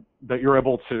 that you're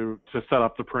able to set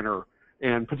up the printer.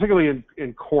 And particularly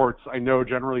in courts, I know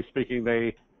generally speaking,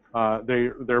 they're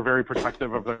very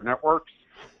protective of their networks.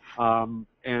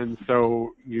 And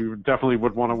so you definitely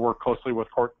would want to work closely with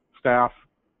court staff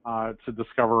to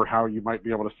discover how you might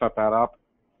be able to set that up.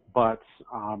 But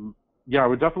yeah, I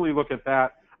would definitely look at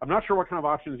that. I'm not sure what kind of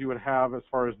options you would have as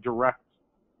far as direct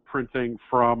printing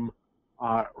from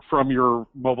your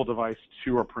mobile device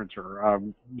to a printer.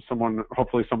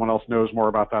 Hopefully someone else knows more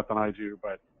about that than I do,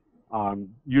 but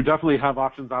you definitely have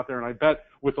options out there, and I bet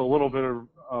with a little bit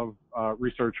of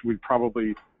research, we'd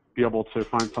probably be able to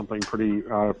find something pretty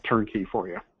turnkey for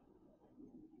you.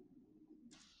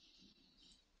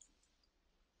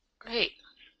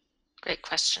 Great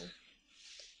question.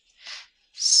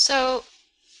 So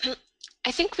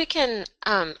I think we can,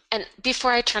 and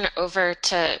before I turn it over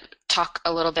to talk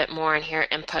a little bit more and hear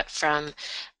input from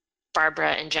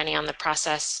Barbara and Jenny on the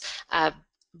process,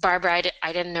 Barbara,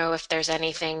 I didn't know if there's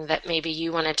anything that maybe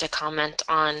you wanted to comment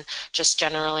on just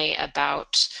generally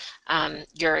about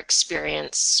your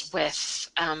experience with,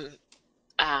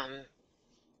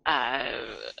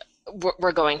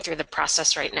 we're going through the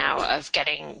process right now of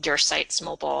getting your site's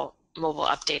mobile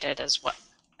updated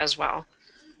as well.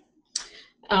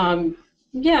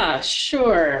 Yeah,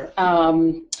 sure.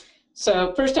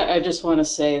 So first, I just want to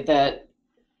say that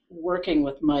working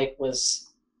with Mike was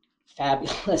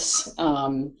fabulous,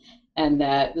 and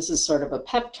that this is sort of a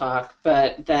pep talk,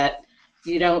 but that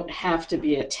you don't have to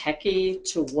be a techie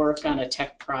to work on a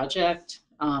tech project.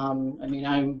 I mean,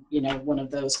 I'm one of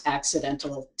those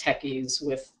accidental techies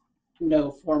with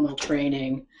no formal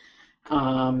training.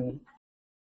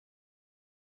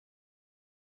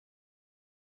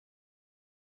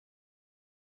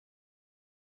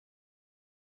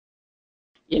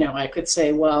 I could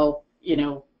say, well,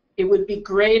 it would be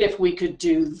great if we could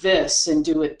do this and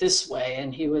do it this way.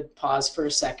 And he would pause for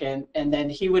a second, and then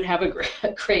he would have a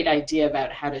great idea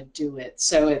about how to do it.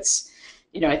 So it's,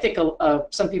 I think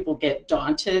some people get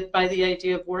daunted by the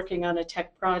idea of working on a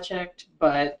tech project,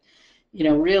 but,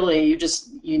 really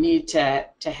you need to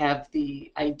have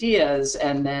the ideas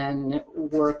and then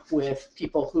work with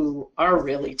people who are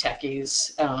really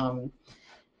techies,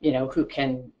 who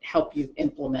can help you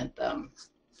implement them.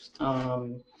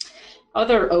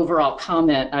 Other overall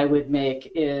comment I would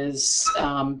make is,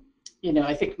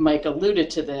 I think Mike alluded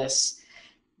to this,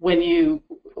 when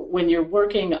you're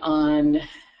working on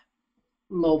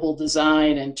mobile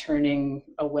design and turning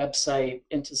a website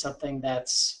into something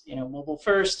that's mobile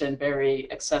first and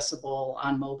very accessible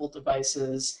on mobile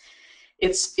devices,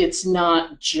 it's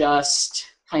not just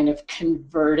kind of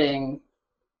converting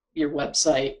your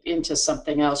website into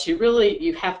something else.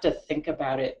 You have to think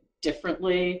about it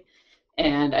differently.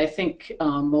 And I think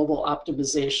mobile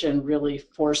optimization really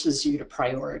forces you to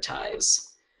prioritize.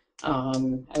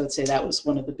 I would say that was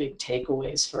one of the big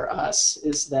takeaways for us,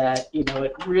 is that we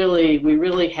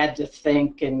really had to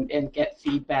think and get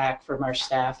feedback from our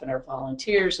staff and our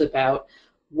volunteers about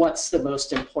what's the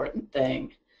most important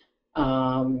thing.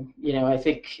 You know, I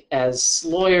think as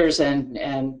lawyers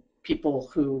and people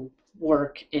who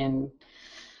work in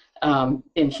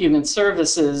human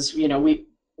services, you know, we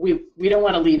don't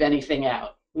want to leave anything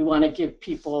out. We want to give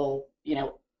people, you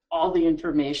know, all the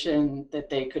information that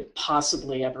they could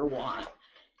possibly ever want.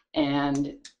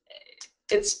 And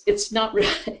it's not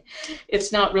really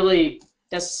it's not really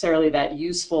necessarily that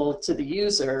useful to the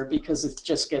user because it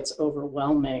just gets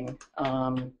overwhelming,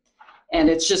 and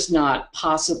it's just not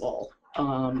possible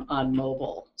on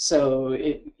mobile. So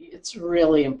it's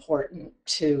really important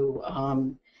to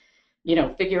you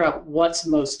know, figure out what's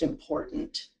most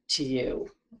important to you,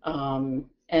 and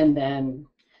then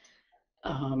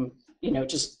you know,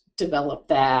 just develop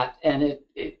that. And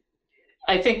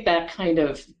I think that kind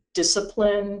of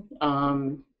discipline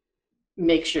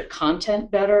makes your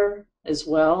content better as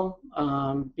well,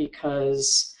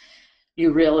 because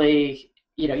you really,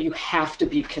 you know, you have to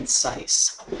be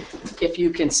concise. If you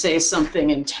can say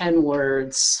something in 10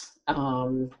 words,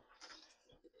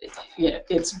 yeah,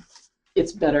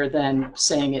 it's better than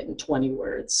saying it in 20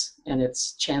 words, and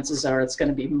chances are it's going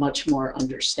to be much more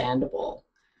understandable.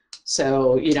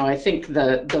 So, you know, I think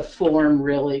the form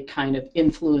really kind of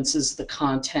influences the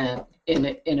content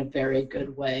in a very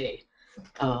good way.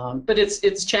 But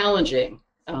it's challenging.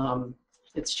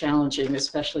 It's challenging,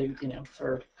 especially, you know,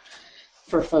 for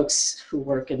folks who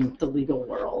work in the legal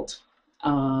world.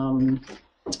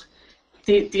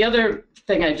 The other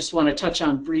thing I just want to touch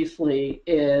on briefly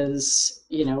is,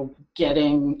 you know,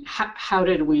 how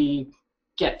did we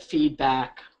get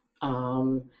feedback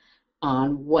on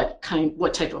what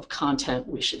type of content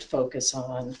we should focus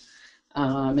on.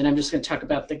 And I'm just going to talk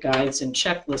about the guides and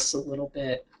checklists a little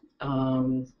bit.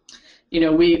 You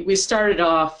know, we started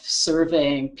off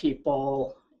surveying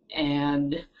people,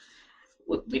 and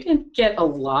we didn't get a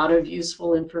lot of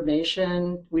useful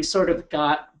information. We sort of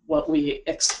got what we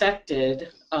expected,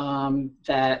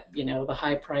 that, you know, the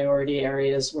high priority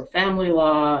areas were family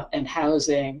law and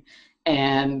housing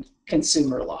and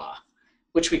consumer law,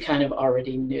 which we kind of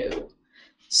already knew.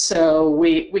 So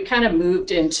we kind of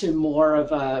moved into more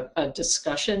of a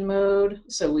discussion mode.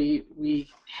 So we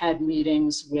had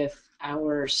meetings with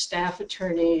our staff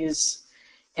attorneys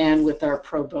and with our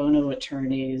pro bono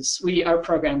attorneys. Our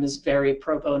program is very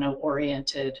pro bono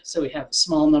oriented. So we have a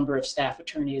small number of staff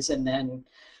attorneys and then,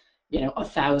 you know,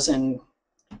 1,000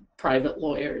 private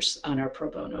lawyers on our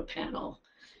pro bono panel.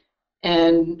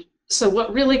 And so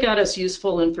what really got us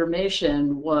useful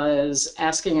information was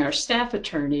asking our staff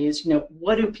attorneys, you know,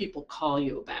 what do people call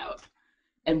you about?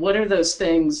 And what are those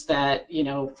things that, you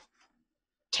know,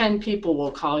 10 people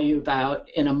will call you about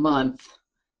in a month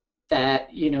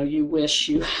that, you know, you wish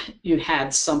you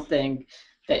had something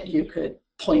that you could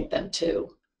point them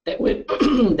to that would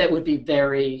that would be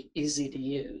very easy to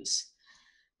use.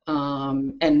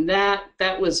 And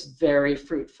that was very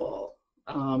fruitful.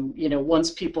 You know,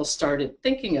 once people started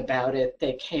thinking about it,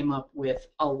 they came up with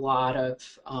a lot of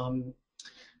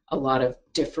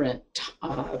different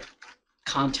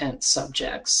content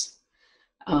subjects.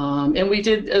 And we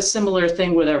did a similar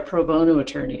thing with our pro bono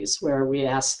attorneys, where we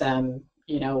asked them,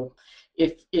 you know,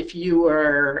 if you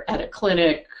were at a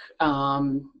clinic,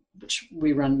 which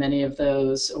we run many of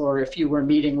those, or if you were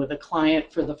meeting with a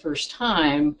client for the first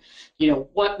time, you know,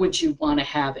 what would you want to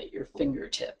have at your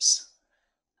fingertips?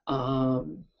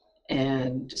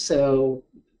 And so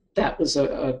that was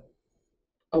a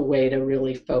way to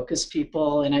really focus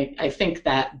people. And I think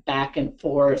that back and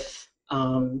forth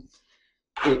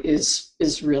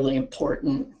is really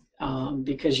important,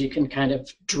 because you can kind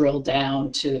of drill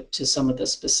down to some of the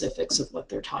specifics of what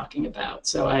they're talking about.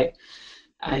 So I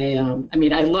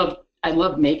mean, I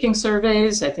love making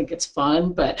surveys. I think it's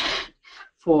fun, but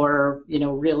for, you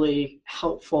know, really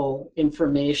helpful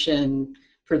information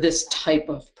for this type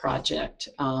of project,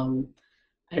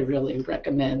 I really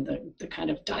recommend the kind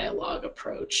of dialogue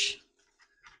approach.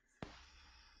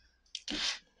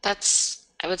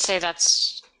 I would say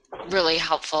that's really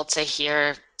helpful to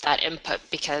hear that input,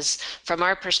 because from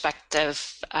our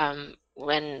perspective,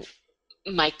 when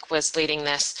Mike was leading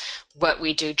this, what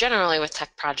we do generally with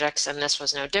tech projects, and this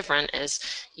was no different, is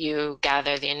you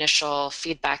gather the initial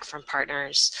feedback from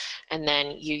partners, and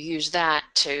then you use that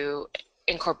to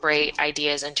incorporate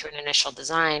ideas into an initial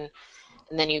design,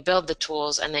 and then you build the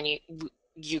tools, and then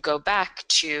you go back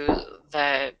to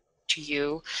the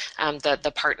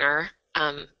partner,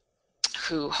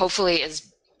 who hopefully is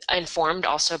informed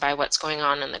also by what's going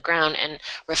on the ground, and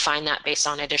refine that based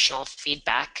on additional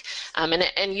feedback.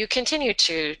 And you continue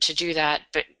to do that,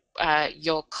 but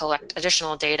you'll collect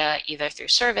additional data either through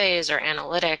surveys or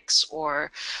analytics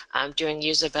or doing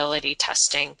usability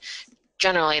testing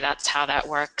generally that's how that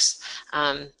works.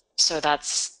 So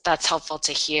that's helpful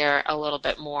to hear a little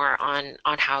bit more on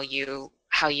how you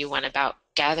went about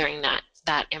gathering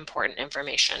that important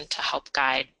information to help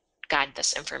guide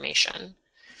this information.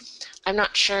 I'm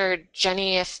not sure,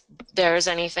 Jenny, if there's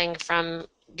anything from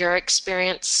your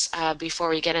experience before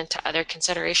we get into other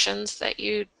considerations that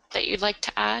you'd like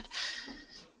to add.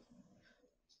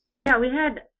 Yeah, we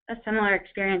had a similar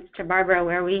experience to Barbara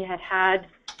where we had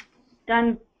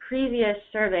done previous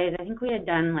surveys. I think we had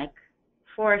done like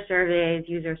 4 surveys,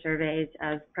 user surveys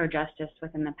of pro-justice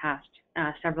within the past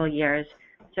several years.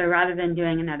 So rather than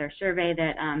doing another survey,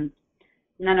 that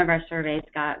none of our surveys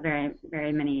got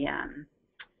very many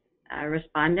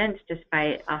respondents,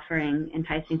 despite offering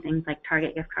enticing things like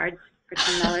Target gift cards for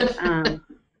 $10.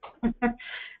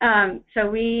 So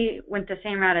we went the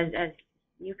same route as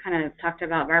you kind of talked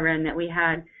about, Barbara, in that we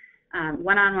had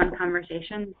one-on-one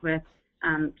conversations with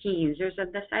key users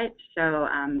of the site. So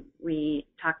we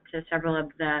talked to several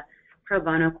of the pro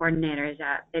bono coordinators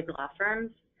at big law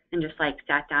firms and just like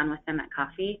sat down with them at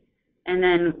coffee. And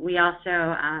then we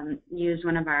also used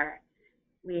one of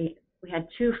we had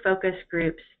 2 focus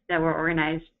groups that were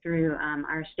organized through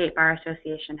our State Bar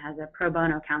Association has a pro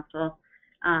bono council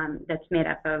that's made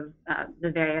up of the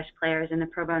various players in the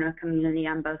pro bono community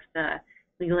on both the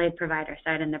legal aid provider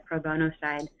side and the pro bono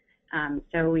side.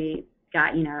 So we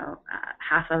got,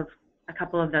 half of a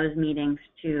couple of those meetings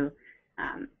to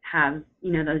have,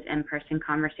 those in-person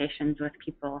conversations with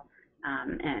people,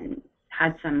 and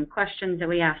had some questions that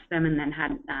we asked them, and then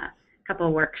had a couple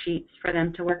of worksheets for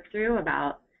them to work through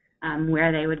about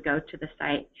where they would go to the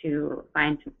site to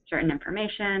find certain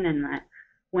information, and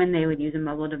when they would use a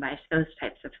mobile device, those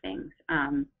types of things.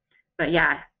 But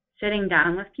yeah, sitting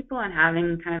down with people and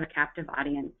having kind of a captive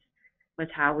audience was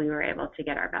how we were able to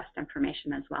get our best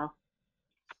information as well.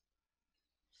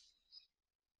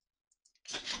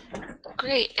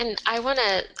 Great, and I want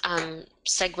to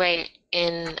segue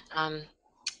in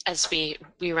as we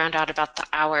round out about the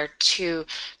hour to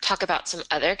talk about some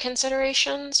other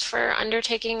considerations for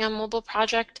undertaking a mobile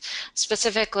project.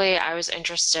 Specifically, I was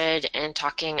interested in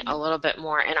talking a little bit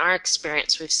more. In our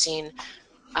experience, we've seen,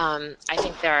 I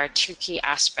think there are 2 key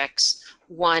aspects.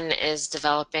 One is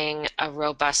developing a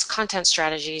robust content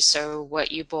strategy, so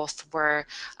what you both were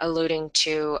alluding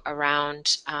to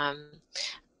around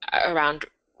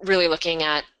really looking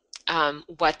at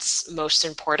what's most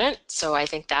important. So I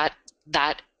think that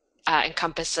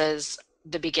encompasses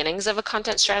the beginnings of a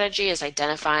content strategy, is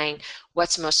identifying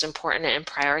what's most important and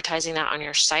prioritizing that on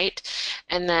your site,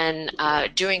 and then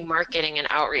doing marketing and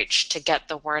outreach to get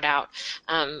the word out.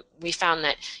 We found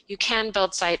that you can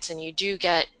build sites, and you do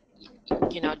get,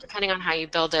 depending on how you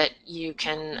build it, you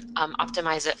can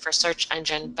optimize it for search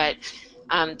engine, but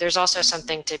there's also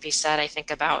something to be said, I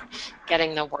think, about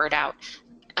getting the word out.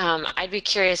 I'd be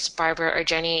curious, Barbara or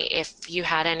Jenny, if you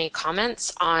had any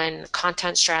comments on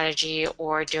content strategy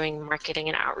or doing marketing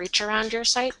and outreach around your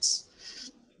sites.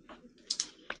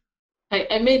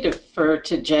 I may defer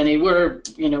to Jenny. We're,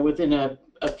 within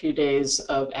a few days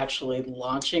of actually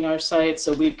launching our site,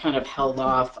 so we've kind of held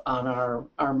off on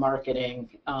our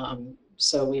marketing,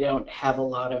 so we don't have a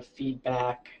lot of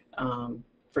feedback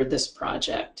for this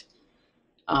project.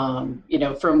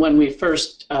 From when we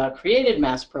first created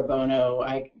Mass Pro Bono,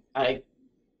 I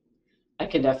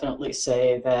can definitely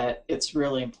say that it's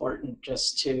really important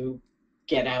just to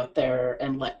get out there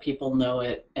and let people know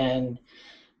it. And,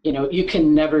 you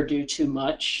can never do too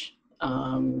much.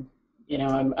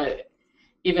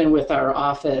 Even with our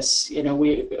office,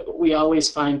 we always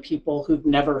find people who've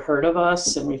never heard of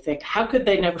us, and we think, how could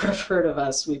they never have heard of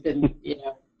us? We've been,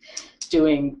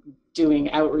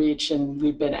 doing outreach, and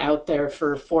we've been out there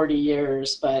for 40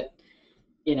 years, but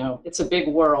it's a big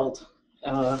world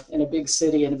in a big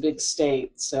city in a big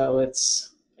state, so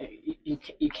it's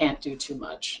you can't do too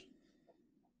much.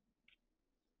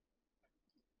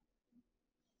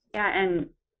 Yeah, and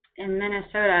in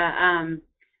Minnesota,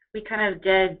 we kind of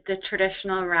did the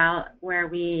traditional route where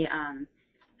we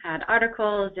had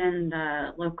articles in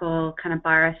the local kind of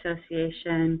bar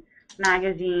association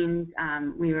magazines.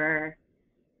 We had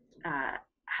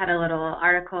a little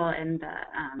article in the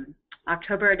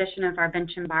October edition of our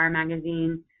Bench and Bar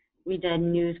magazine. We did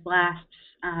news blasts,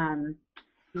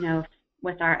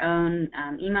 with our own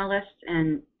email lists.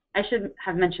 And I should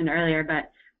have mentioned earlier,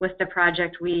 but with the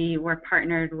project, we were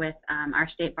partnered with our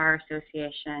State Bar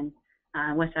Association,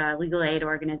 with a legal aid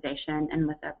organization, and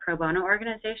with a pro bono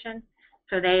organization.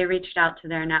 So they reached out to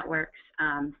their networks.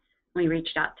 We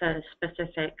reached out to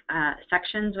specific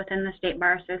sections within the State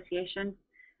Bar Association.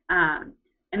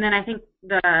 And then I think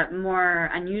the more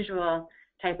unusual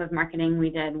type of marketing we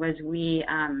did was we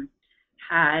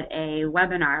had a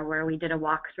webinar where we did a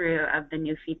walkthrough of the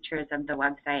new features of the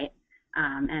website.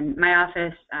 And my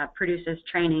office produces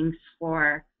trainings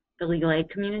for the legal aid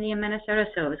community in Minnesota,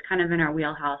 so it was kind of in our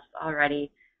wheelhouse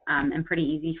already and pretty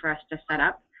easy for us to set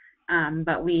up.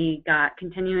 But we got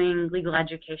continuing legal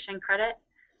education credit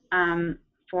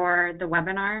for the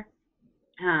webinar.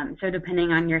 So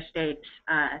depending on your state's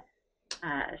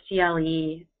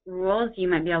CLE rules, you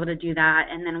might be able to do that.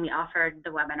 And then we offered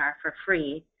the webinar for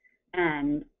free.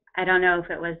 And I don't know if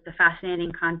it was the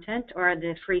fascinating content or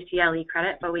the free CLE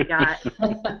credit, but we got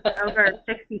over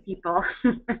 60 people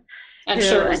I'm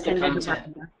sure it was the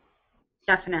content.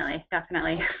 Definitely,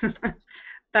 definitely.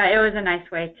 But it was a nice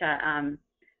way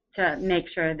to make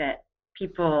sure that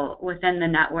people within the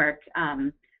network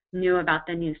knew about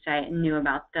the new site and knew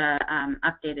about the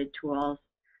updated tools.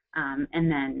 And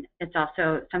then it's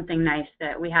also something nice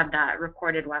that we have that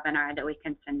recorded webinar that we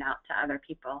can send out to other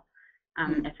people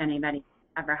if anybody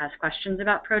ever has questions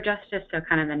about pro-justice. So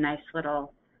kind of a nice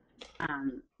little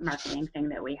marketing thing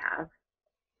that we have.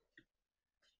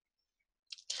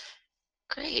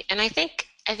 Great, and I think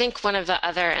one of the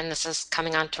other, and this is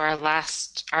coming on to our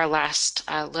last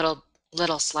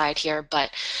little slide here,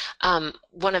 but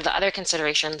one of the other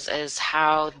considerations is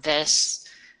how this,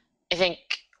 I think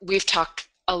we've talked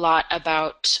a lot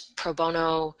about pro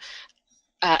bono,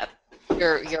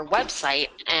 your website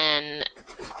and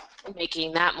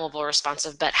making that mobile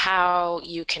responsive, but how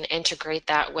you can integrate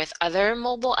that with other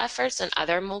mobile efforts and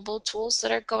other mobile tools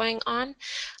that are going on.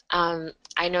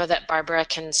 I know that Barbara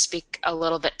can speak a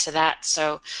little bit to that.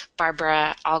 So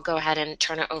Barbara, I'll go ahead and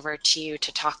turn it over to you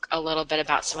to talk a little bit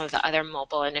about some of the other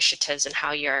mobile initiatives and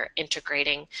how you're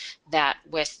integrating that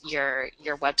with your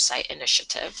website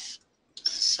initiative.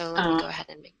 So let me go ahead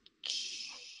and make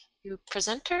you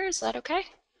presenter. Is that okay?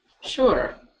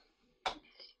 Sure.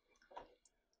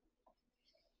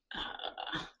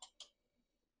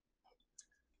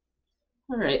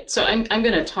 All right, so I'm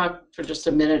going to talk for just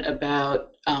a minute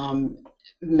about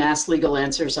Mass Legal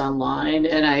Answers Online,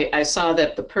 and I saw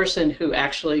that the person who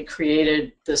actually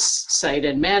created this site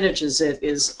and manages it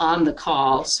is on the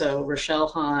call. So Rochelle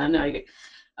Hahn, I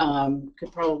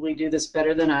could probably do this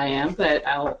better than I am, but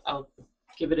I'll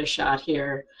give it a shot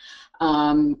here.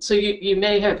 So you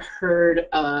may have heard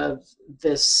of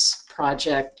this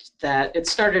project that it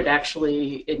started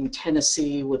actually in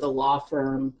Tennessee with a law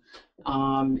firm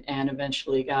and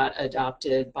eventually got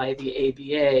adopted by the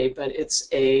ABA, but it's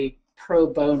a pro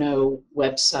bono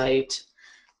website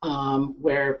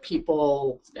where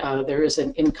people, there is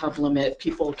an income limit,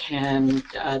 people can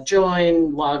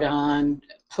join, log on,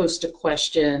 post a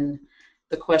question,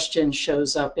 the question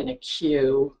shows up in a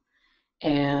queue,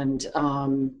 and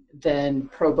then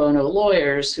pro bono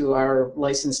lawyers who are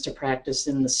licensed to practice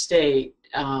in the state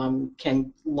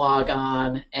can log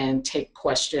on and take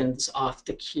questions off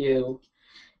the queue.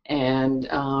 And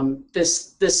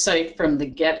this site from the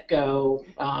get-go,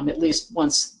 at least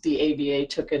once the ABA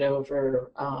took it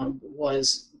over,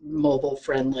 was mobile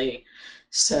friendly.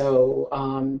 So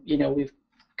you know, we've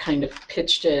kind of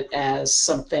pitched it as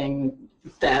something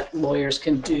that lawyers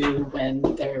can do when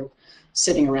they're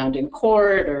sitting around in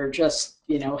court or just,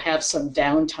 you know, have some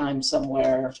downtime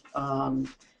somewhere.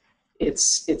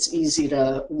 It's easy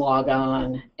to log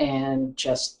on and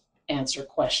just answer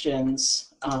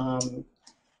questions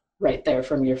right there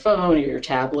from your phone or your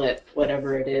tablet,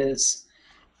 whatever it is.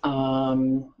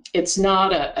 It's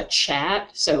not a chat,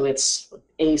 so it's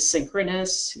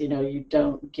asynchronous. You know, you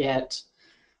don't get,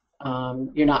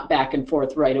 you're not back and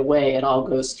forth right away. It all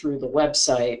goes through the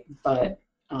website, but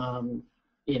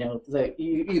you know,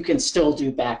 you can still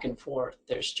do back and forth.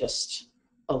 There's just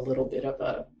a little bit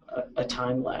of a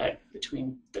time lag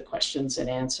between the questions and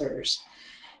answers.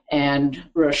 And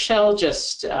Rochelle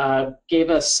just gave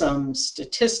us some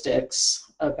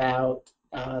statistics about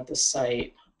the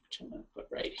site, which I'm going to put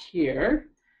right here.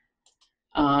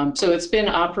 So it's been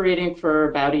operating for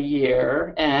about a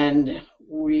year, and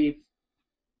we've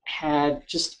had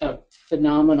just a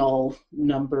phenomenal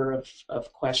number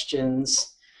of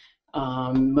questions,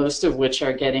 most of which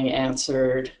are getting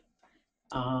answered.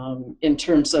 In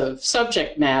terms of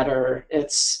subject matter,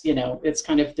 it's, you know, it's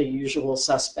kind of the usual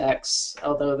suspects,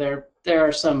 although there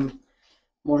are some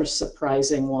more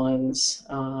surprising ones,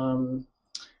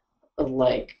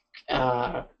 like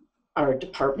our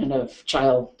Department of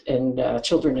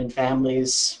Children and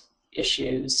Families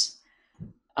issues.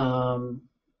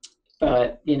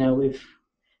 But you know,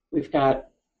 we've got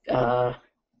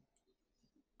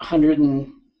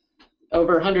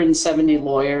over 170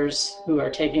 lawyers who are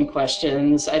taking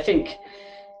questions. I think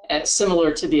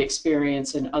similar to the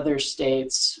experience in other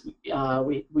states,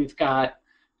 we've got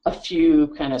a few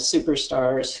kind of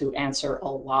superstars who answer a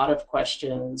lot of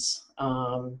questions,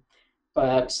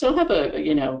 but still have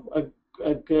a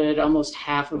good almost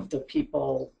half of the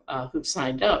people who've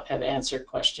signed up have answered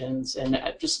questions. And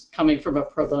just coming from a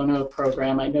pro bono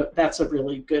program, I know that's a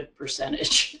really good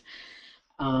percentage.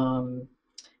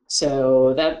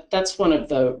 So that's one of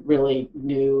the really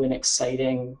new and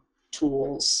exciting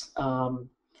tools,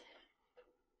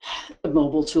 the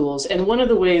mobile tools. And one of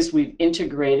the ways we've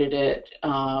integrated it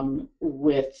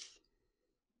with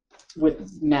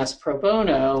Mass Pro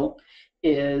Bono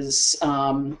is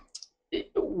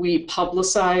we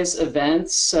publicize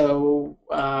events. So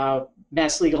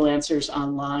Mass Legal Answers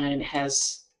Online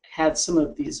has had some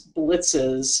of these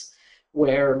blitzes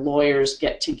where lawyers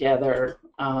get together,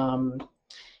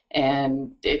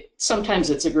 and sometimes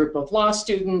it's a group of law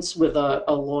students with a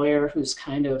lawyer who's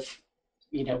kind of,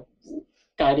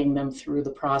 guiding them through the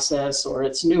process, or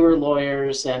it's newer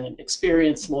lawyers and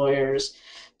experienced lawyers,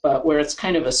 but where it's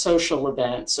kind of a social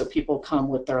event. So people come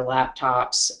with their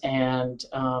laptops and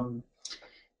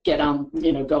get on,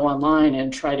 go online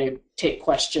and try to take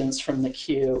questions from the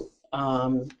queue.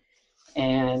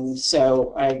 And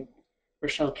so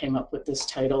Rochelle came up with this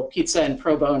title, Pizza and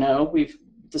Pro Bono.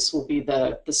 This will be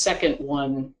the second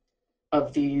one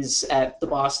of these at the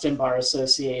Boston Bar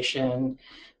Association.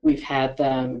 We've had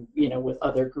them, with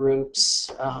other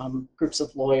groups, groups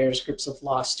of lawyers, groups of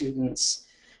law students.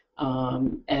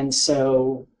 And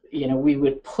so, we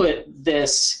would put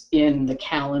this in the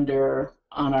calendar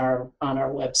on our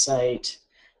website,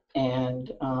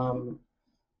 and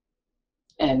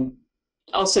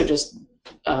also just,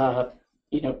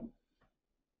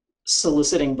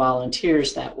 soliciting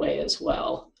volunteers that way as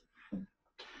well.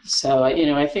 So,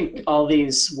 I think all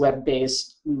these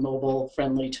web-based,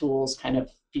 mobile-friendly tools kind of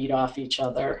feed off each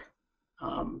other.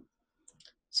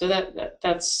 So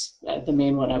that's the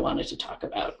main one I wanted to talk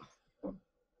about.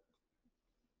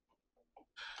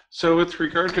 So with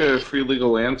regard to free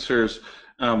legal answers,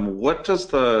 what does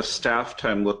the staff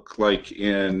time look like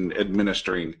in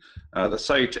administering the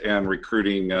site and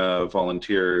recruiting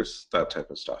volunteers, that type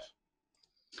of stuff?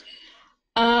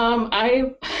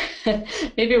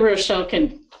 Maybe Rochelle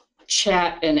can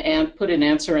chat and put an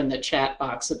answer in the chat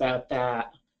box about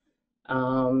that.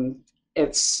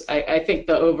 I think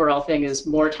the overall thing is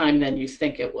more time than you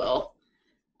think it will.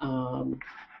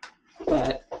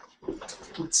 But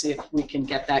let's see if we can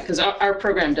get that, because our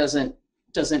program doesn't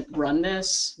run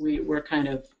this. We're kind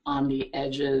of on the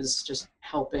edges, just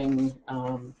helping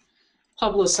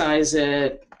publicize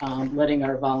it, letting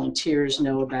our volunteers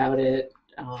know about it.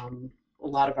 A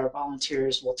lot of our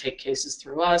volunteers will take cases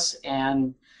through us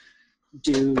and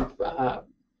do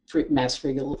mass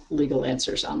legal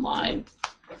answers online.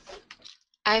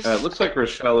 It looks like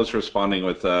Rochelle is responding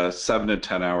with 7 to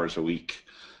 10 hours a week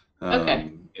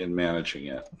in managing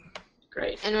it.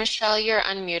 Great. And Rochelle, you're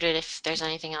unmuted if there's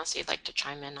anything else you'd like to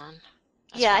chime in on.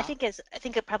 Yeah, well. I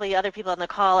think probably other people on the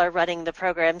call are running the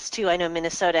programs too. I know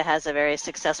Minnesota has a very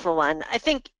successful one. I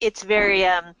think it's very,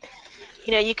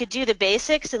 you could do the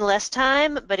basics in less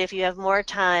time, but if you have more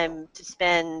time to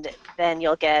spend, then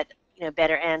you'll get,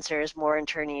 better answers, more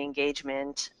attorney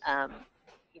engagement. I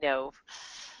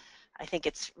think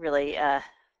it's really,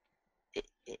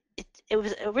 it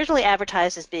was originally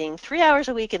advertised as being 3 hours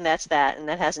a week, and that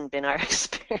hasn't been our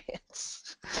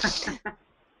experience.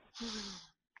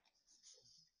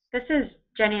 This is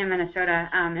Jenny in Minnesota,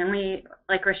 and we,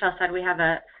 like Rochelle said, we have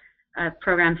a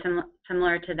program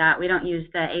similar to that. We don't use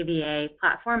the ABA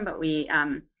platform, but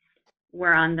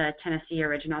we're on the Tennessee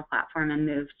original platform and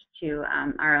moved to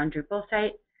our own Drupal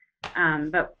site.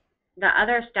 But the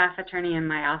other staff attorney in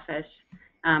my office,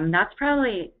 that's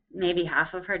probably maybe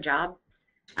half of her job.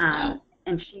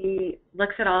 And she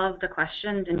looks at all of the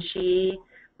questions and she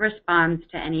responds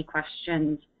to any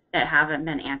questions that haven't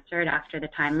been answered after the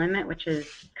time limit, which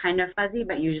is kind of fuzzy,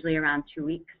 but usually around 2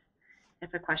 weeks.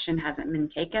 If a question hasn't been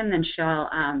taken, then she'll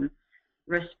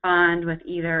respond with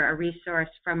either a resource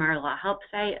from our law help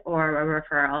site or a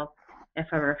referral, if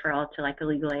a referral to like a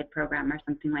legal aid program or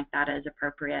something like that is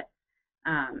appropriate.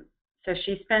 So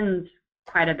she spends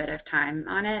quite a bit of time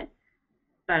on it,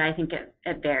 but I think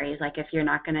it varies. Like if you're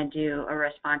not going to do a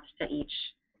response to each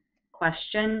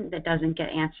question that doesn't get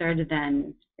answered,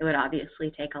 then it would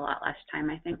obviously take a lot less time,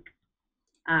 I think.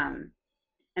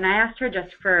 And I asked her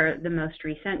just for the most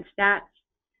recent stats,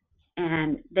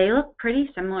 and they look pretty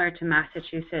similar to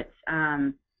Massachusetts.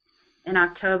 In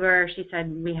October, she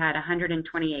said we had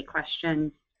 128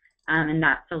 questions, and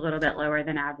that's a little bit lower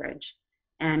than average.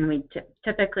 And we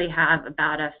typically have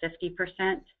about a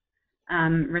 50%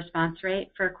 response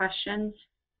rate for questions.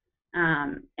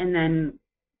 And then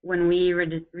when we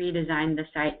redesigned the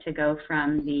site to go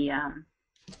from the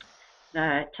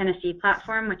Tennessee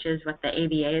platform, which is what the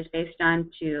ABA is based on,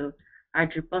 to our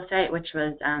Drupal site, which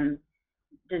was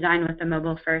designed with the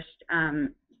mobile-first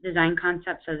design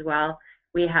concepts as well,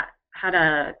 we had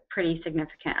a pretty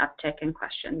significant uptick in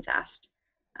questions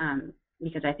asked,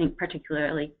 because I think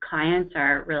particularly clients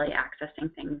are really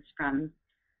accessing things from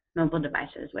mobile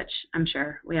devices, which I'm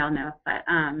sure we all know, but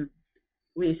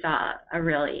we saw a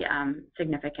really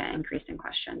significant increase in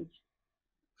questions.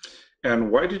 And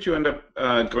why did you end up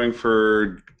going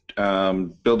for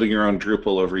building your own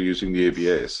Drupal over using the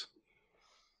ABAs?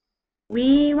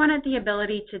 We wanted the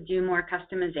ability to do more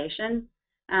customization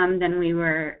than we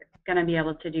were going to be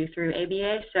able to do through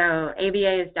ABA. So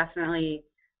ABA is definitely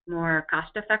more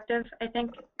cost effective, I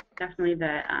think, definitely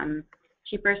the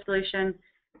cheaper solution,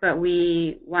 but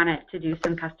we wanted to do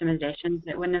some customizations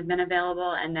that wouldn't have been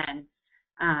available. And then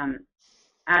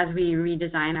as we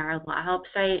redesign our Law Help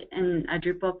site in a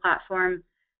Drupal platform,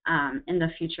 in the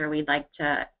future, we'd like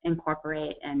to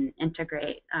incorporate and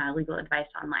integrate legal advice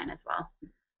online as well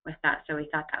with that. So we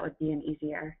thought that would be an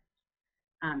easier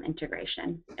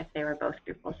integration if they were both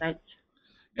Drupal sites.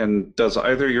 And does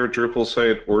either your Drupal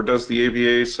site or does the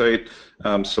ABA site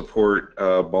support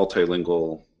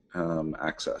multilingual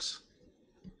access?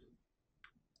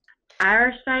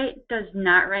 Our site does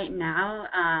not right now,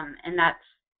 and that's,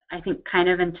 I think, kind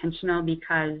of intentional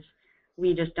because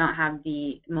we just don't have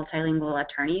the multilingual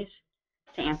attorneys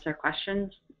to answer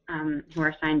questions who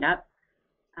are signed up.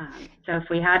 So if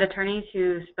we had attorneys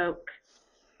who spoke,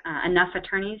 enough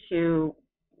attorneys who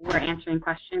were answering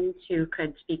questions who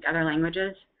could speak other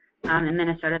languages, in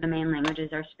Minnesota the main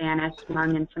languages are Spanish,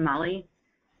 Hmong, and Somali,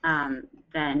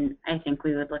 then I think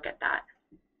we would look at that.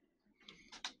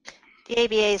 The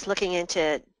ABA is looking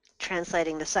into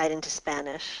translating the site into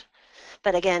Spanish.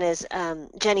 But again, as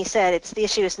Jenny said, the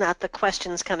issue is not the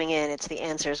questions coming in, it's the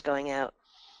answers going out.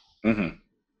 Mm-hmm.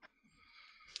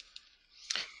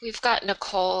 We've got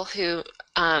Nicole who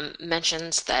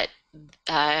mentions that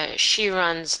she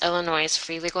runs Illinois'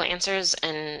 Free Legal Answers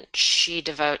and she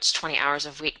devotes 20 hours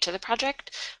a week to the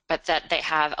project, but that they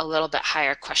have a little bit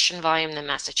higher question volume than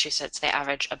Massachusetts. They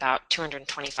average about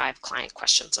 225 client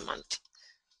questions a month.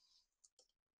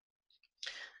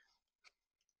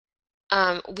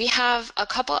 We have a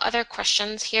couple other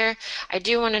questions here. I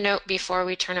do want to note before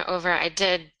we turn it over, I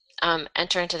did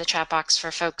enter into the chat box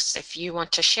for folks if you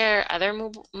want to share other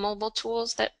mobile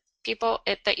tools that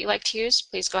that you like to use,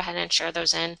 please go ahead and share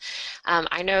those in.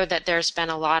 I know that there's been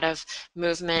a lot of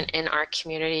movement in our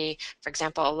community. For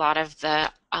example, a lot of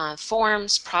the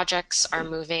forms projects are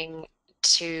moving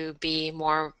to be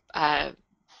more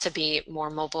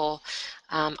mobile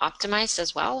optimized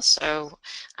as well. So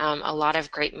a lot of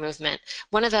great movement.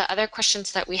 One of the other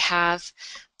questions that we have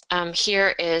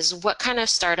here is what kind of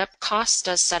startup costs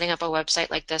does setting up a website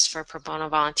like this for pro bono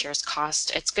volunteers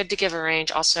cost? It's good to give a range.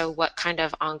 Also, what kind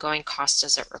of ongoing cost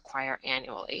does it require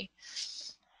annually?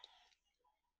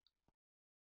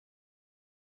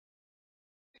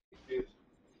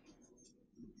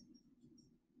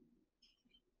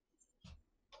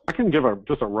 I can give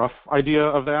just a rough idea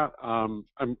of that.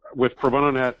 With Pro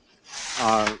Bono Net,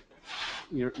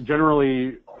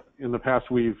 generally in the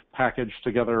past we've packaged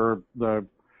together the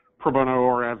pro bono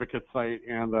or advocate site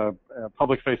and the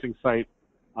public-facing site,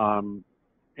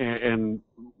 and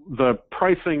the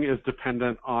pricing is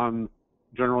dependent on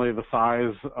generally the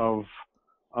size of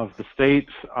the state,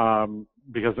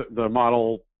 because the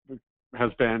model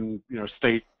has been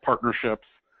state partnerships.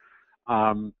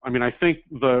 I mean, I think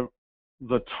the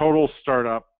total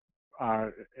startup,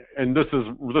 and this is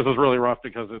really rough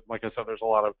because like I said, there's a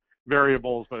lot of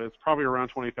variables, but it's probably around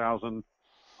 20,000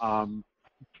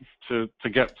 to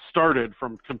get started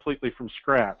completely from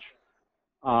scratch.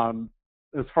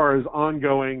 As far as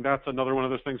ongoing, that's another one of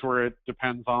those things where it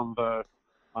depends on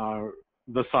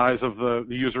the size of the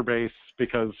user base,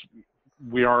 because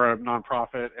we are a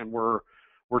nonprofit and we're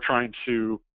trying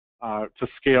to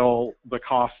scale the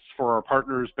costs for our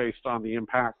partners based on the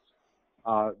impact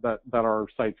that our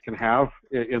sites can have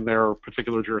in their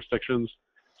particular jurisdictions.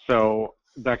 So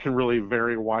that can really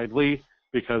vary widely,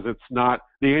 because it's not,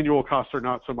 the annual costs are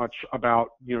not so much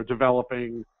about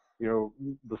developing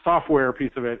the software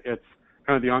piece of it. It's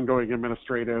kind of the ongoing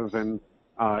administrative and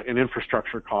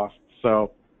infrastructure costs.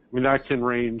 So I mean, that can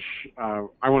range,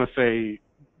 I want to say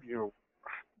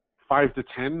 5 to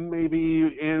 10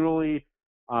 maybe annually,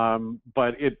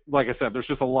 but like I said, there's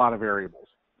just a lot of variables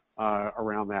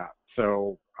around that.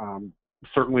 So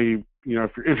certainly,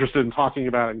 if you're interested in talking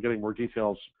about it and getting more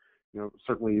details,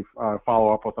 certainly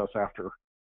follow up with us after.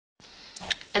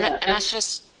 And that's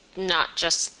just not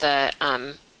just the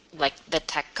like the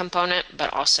tech component,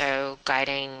 but also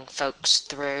guiding folks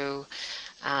through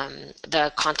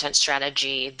the content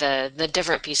strategy, the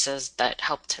different pieces that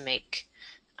help to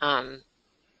um,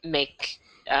 make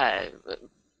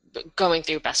going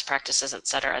through best practices, et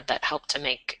cetera, that help to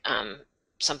make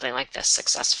something like this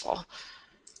successful.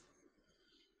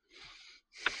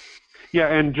 Yeah,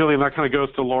 and Jillian, that kind of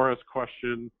goes to Laura's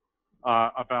question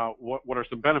about what are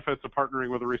some benefits of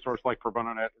partnering with a resource like Pro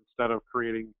Bono Net instead of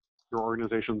creating your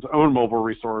organization's own mobile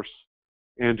resource.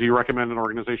 And do you recommend an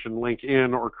organization link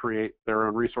in or create their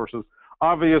own resources?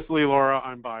 Obviously, Laura,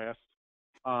 I'm biased,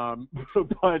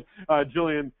 but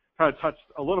Jillian kind of touched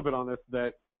a little bit on this.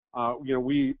 That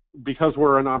because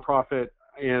we're a nonprofit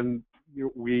and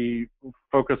we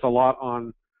focus a lot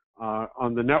on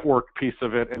the network piece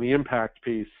of it and the impact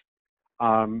piece,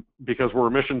 because we're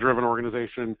a mission-driven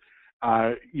organization.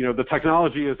 The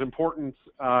technology is important,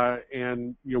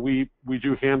 and we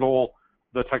do handle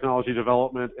the technology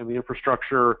development and the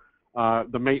infrastructure,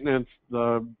 the maintenance,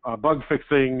 the bug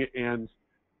fixing, and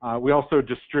we also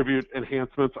distribute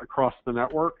enhancements across the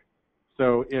network.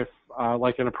 So if,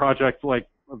 like in a project like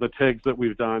the TIGs that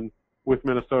we've done with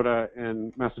Minnesota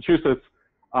and Massachusetts,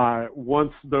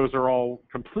 once those are all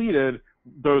completed,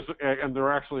 and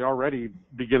they're actually already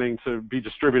beginning to be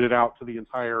distributed out to the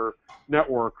entire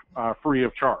network free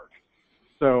of charge.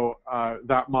 So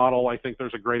that model, I think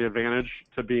there's a great advantage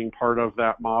to being part of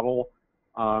that model.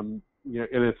 And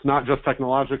it's not just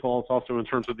technological, it's also in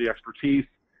terms of the expertise,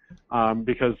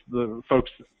 because the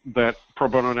folks that Pro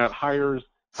Bono Net hires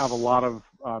have a lot of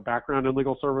background in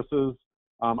legal services.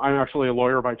 I'm actually a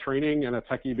lawyer by training and a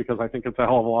techie because I think it's a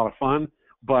hell of a lot of fun.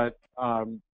 But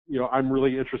I'm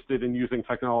really interested in using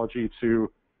technology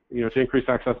to increase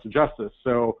access to justice.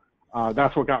 So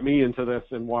that's what got me into this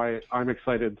and why I'm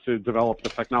excited to develop the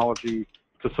technology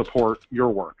to support your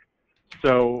work.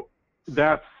 So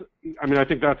I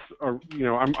think that's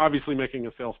I'm obviously making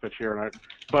a sales pitch here,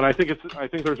 but I think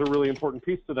there's a really important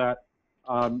piece to that,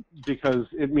 because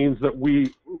it means that we're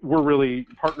really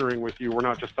partnering with you. We're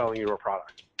not just selling you a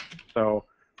product. So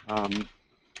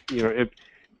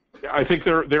I think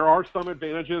there are some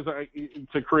advantages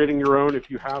to creating your own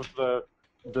if you have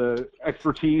the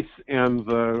expertise and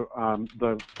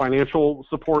the financial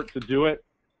support to do it,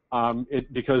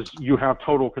 because you have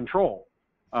total control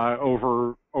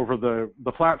over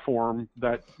the platform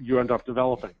that you end up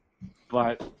developing.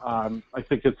 But I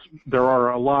think there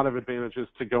are a lot of advantages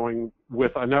to going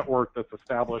with a network that's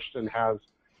established and has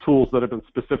tools that have been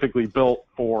specifically built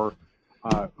to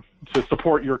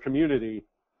support your community.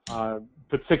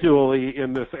 Particularly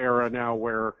in this era now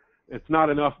where it's not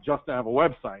enough just to have a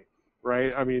website,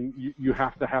 right? I mean, you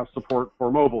have to have support for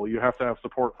mobile. You have to have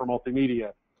support for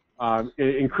multimedia.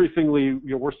 Increasingly,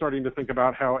 we're starting to think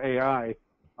about how AI,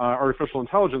 artificial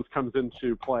intelligence, comes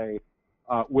into play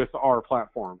with our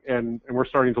platform, and we're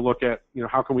starting to look at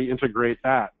how can we integrate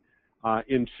that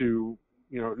into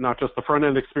not just the front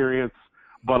end experience,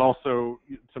 but also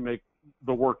to make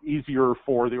the work easier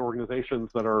for the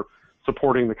organizations that are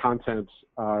supporting the content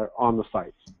on the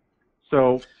sites.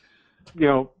 So,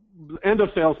 end of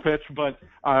sales pitch, but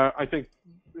I think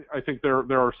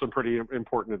there are some pretty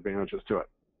important advantages to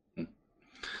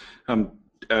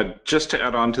it. Just to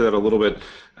add on to that a little bit,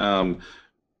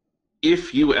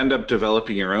 if you end up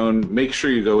developing your own, make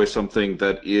sure you go with something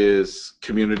that is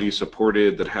community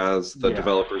supported, that has the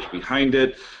developers behind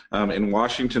it. In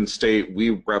Washington State,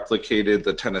 we replicated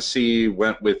the Tennessee,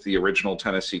 went with the original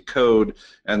Tennessee code,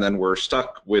 and then we're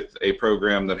stuck with a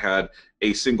program that had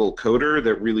a single coder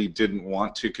that really didn't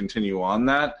want to continue on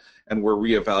that. And we're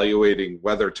reevaluating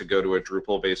whether to go to a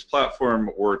Drupal-based platform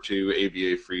or to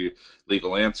ABA-free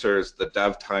legal answers. The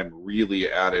dev time really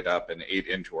added up and ate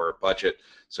into our budget.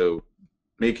 So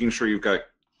making sure you've got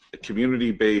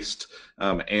community-based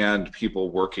and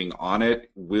people working on it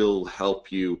will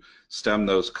help you stem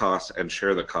those costs and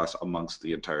share the costs amongst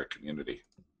the entire community.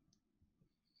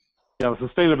 Yeah, the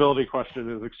sustainability question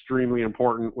is extremely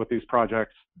important with these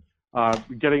projects.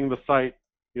 Getting the site,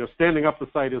 standing up the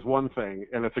site is one thing,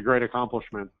 and it's a great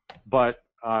accomplishment, but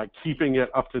keeping it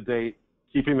up to date,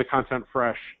 keeping the content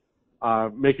fresh,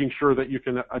 making sure that you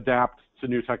can adapt to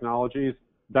new technologies,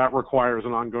 that requires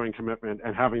an ongoing commitment,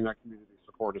 and having that community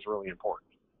support is really important.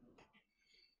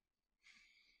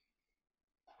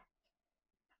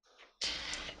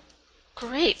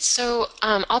 Great. So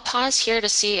I'll pause here to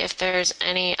see if there's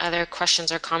any other questions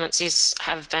or comments. These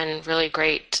have been really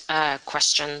great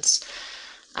questions.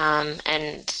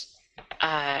 And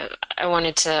I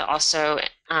wanted to also,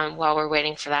 while we're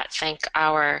waiting for that, thank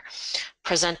our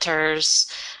presenters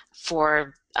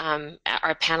for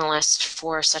our panelists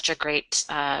for such a great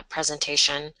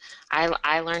presentation.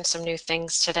 I learned some new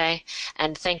things today,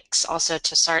 and thanks also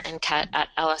to Sart and Ket at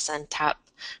LSN TAP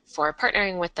for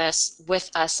partnering with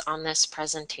us on this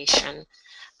presentation.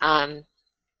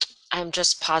 I'm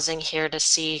just pausing here to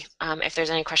see if there's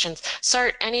any questions.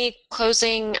 Sart, any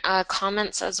closing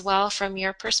comments as well from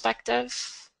your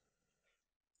perspective?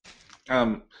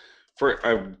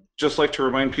 I'd just like to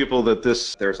remind people that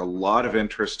there's a lot of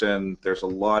interest in, there's a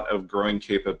lot of growing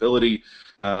capability.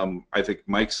 I think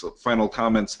Mike's final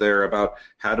comments there about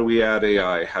how do we add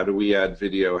AI, how do we add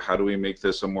video, how do we make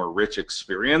this a more rich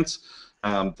experience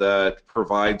that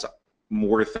provides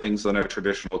more things than a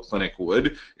traditional clinic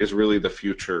would, is really the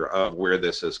future of where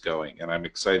this is going. And I'm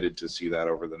excited to see that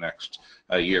over the next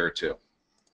year or two.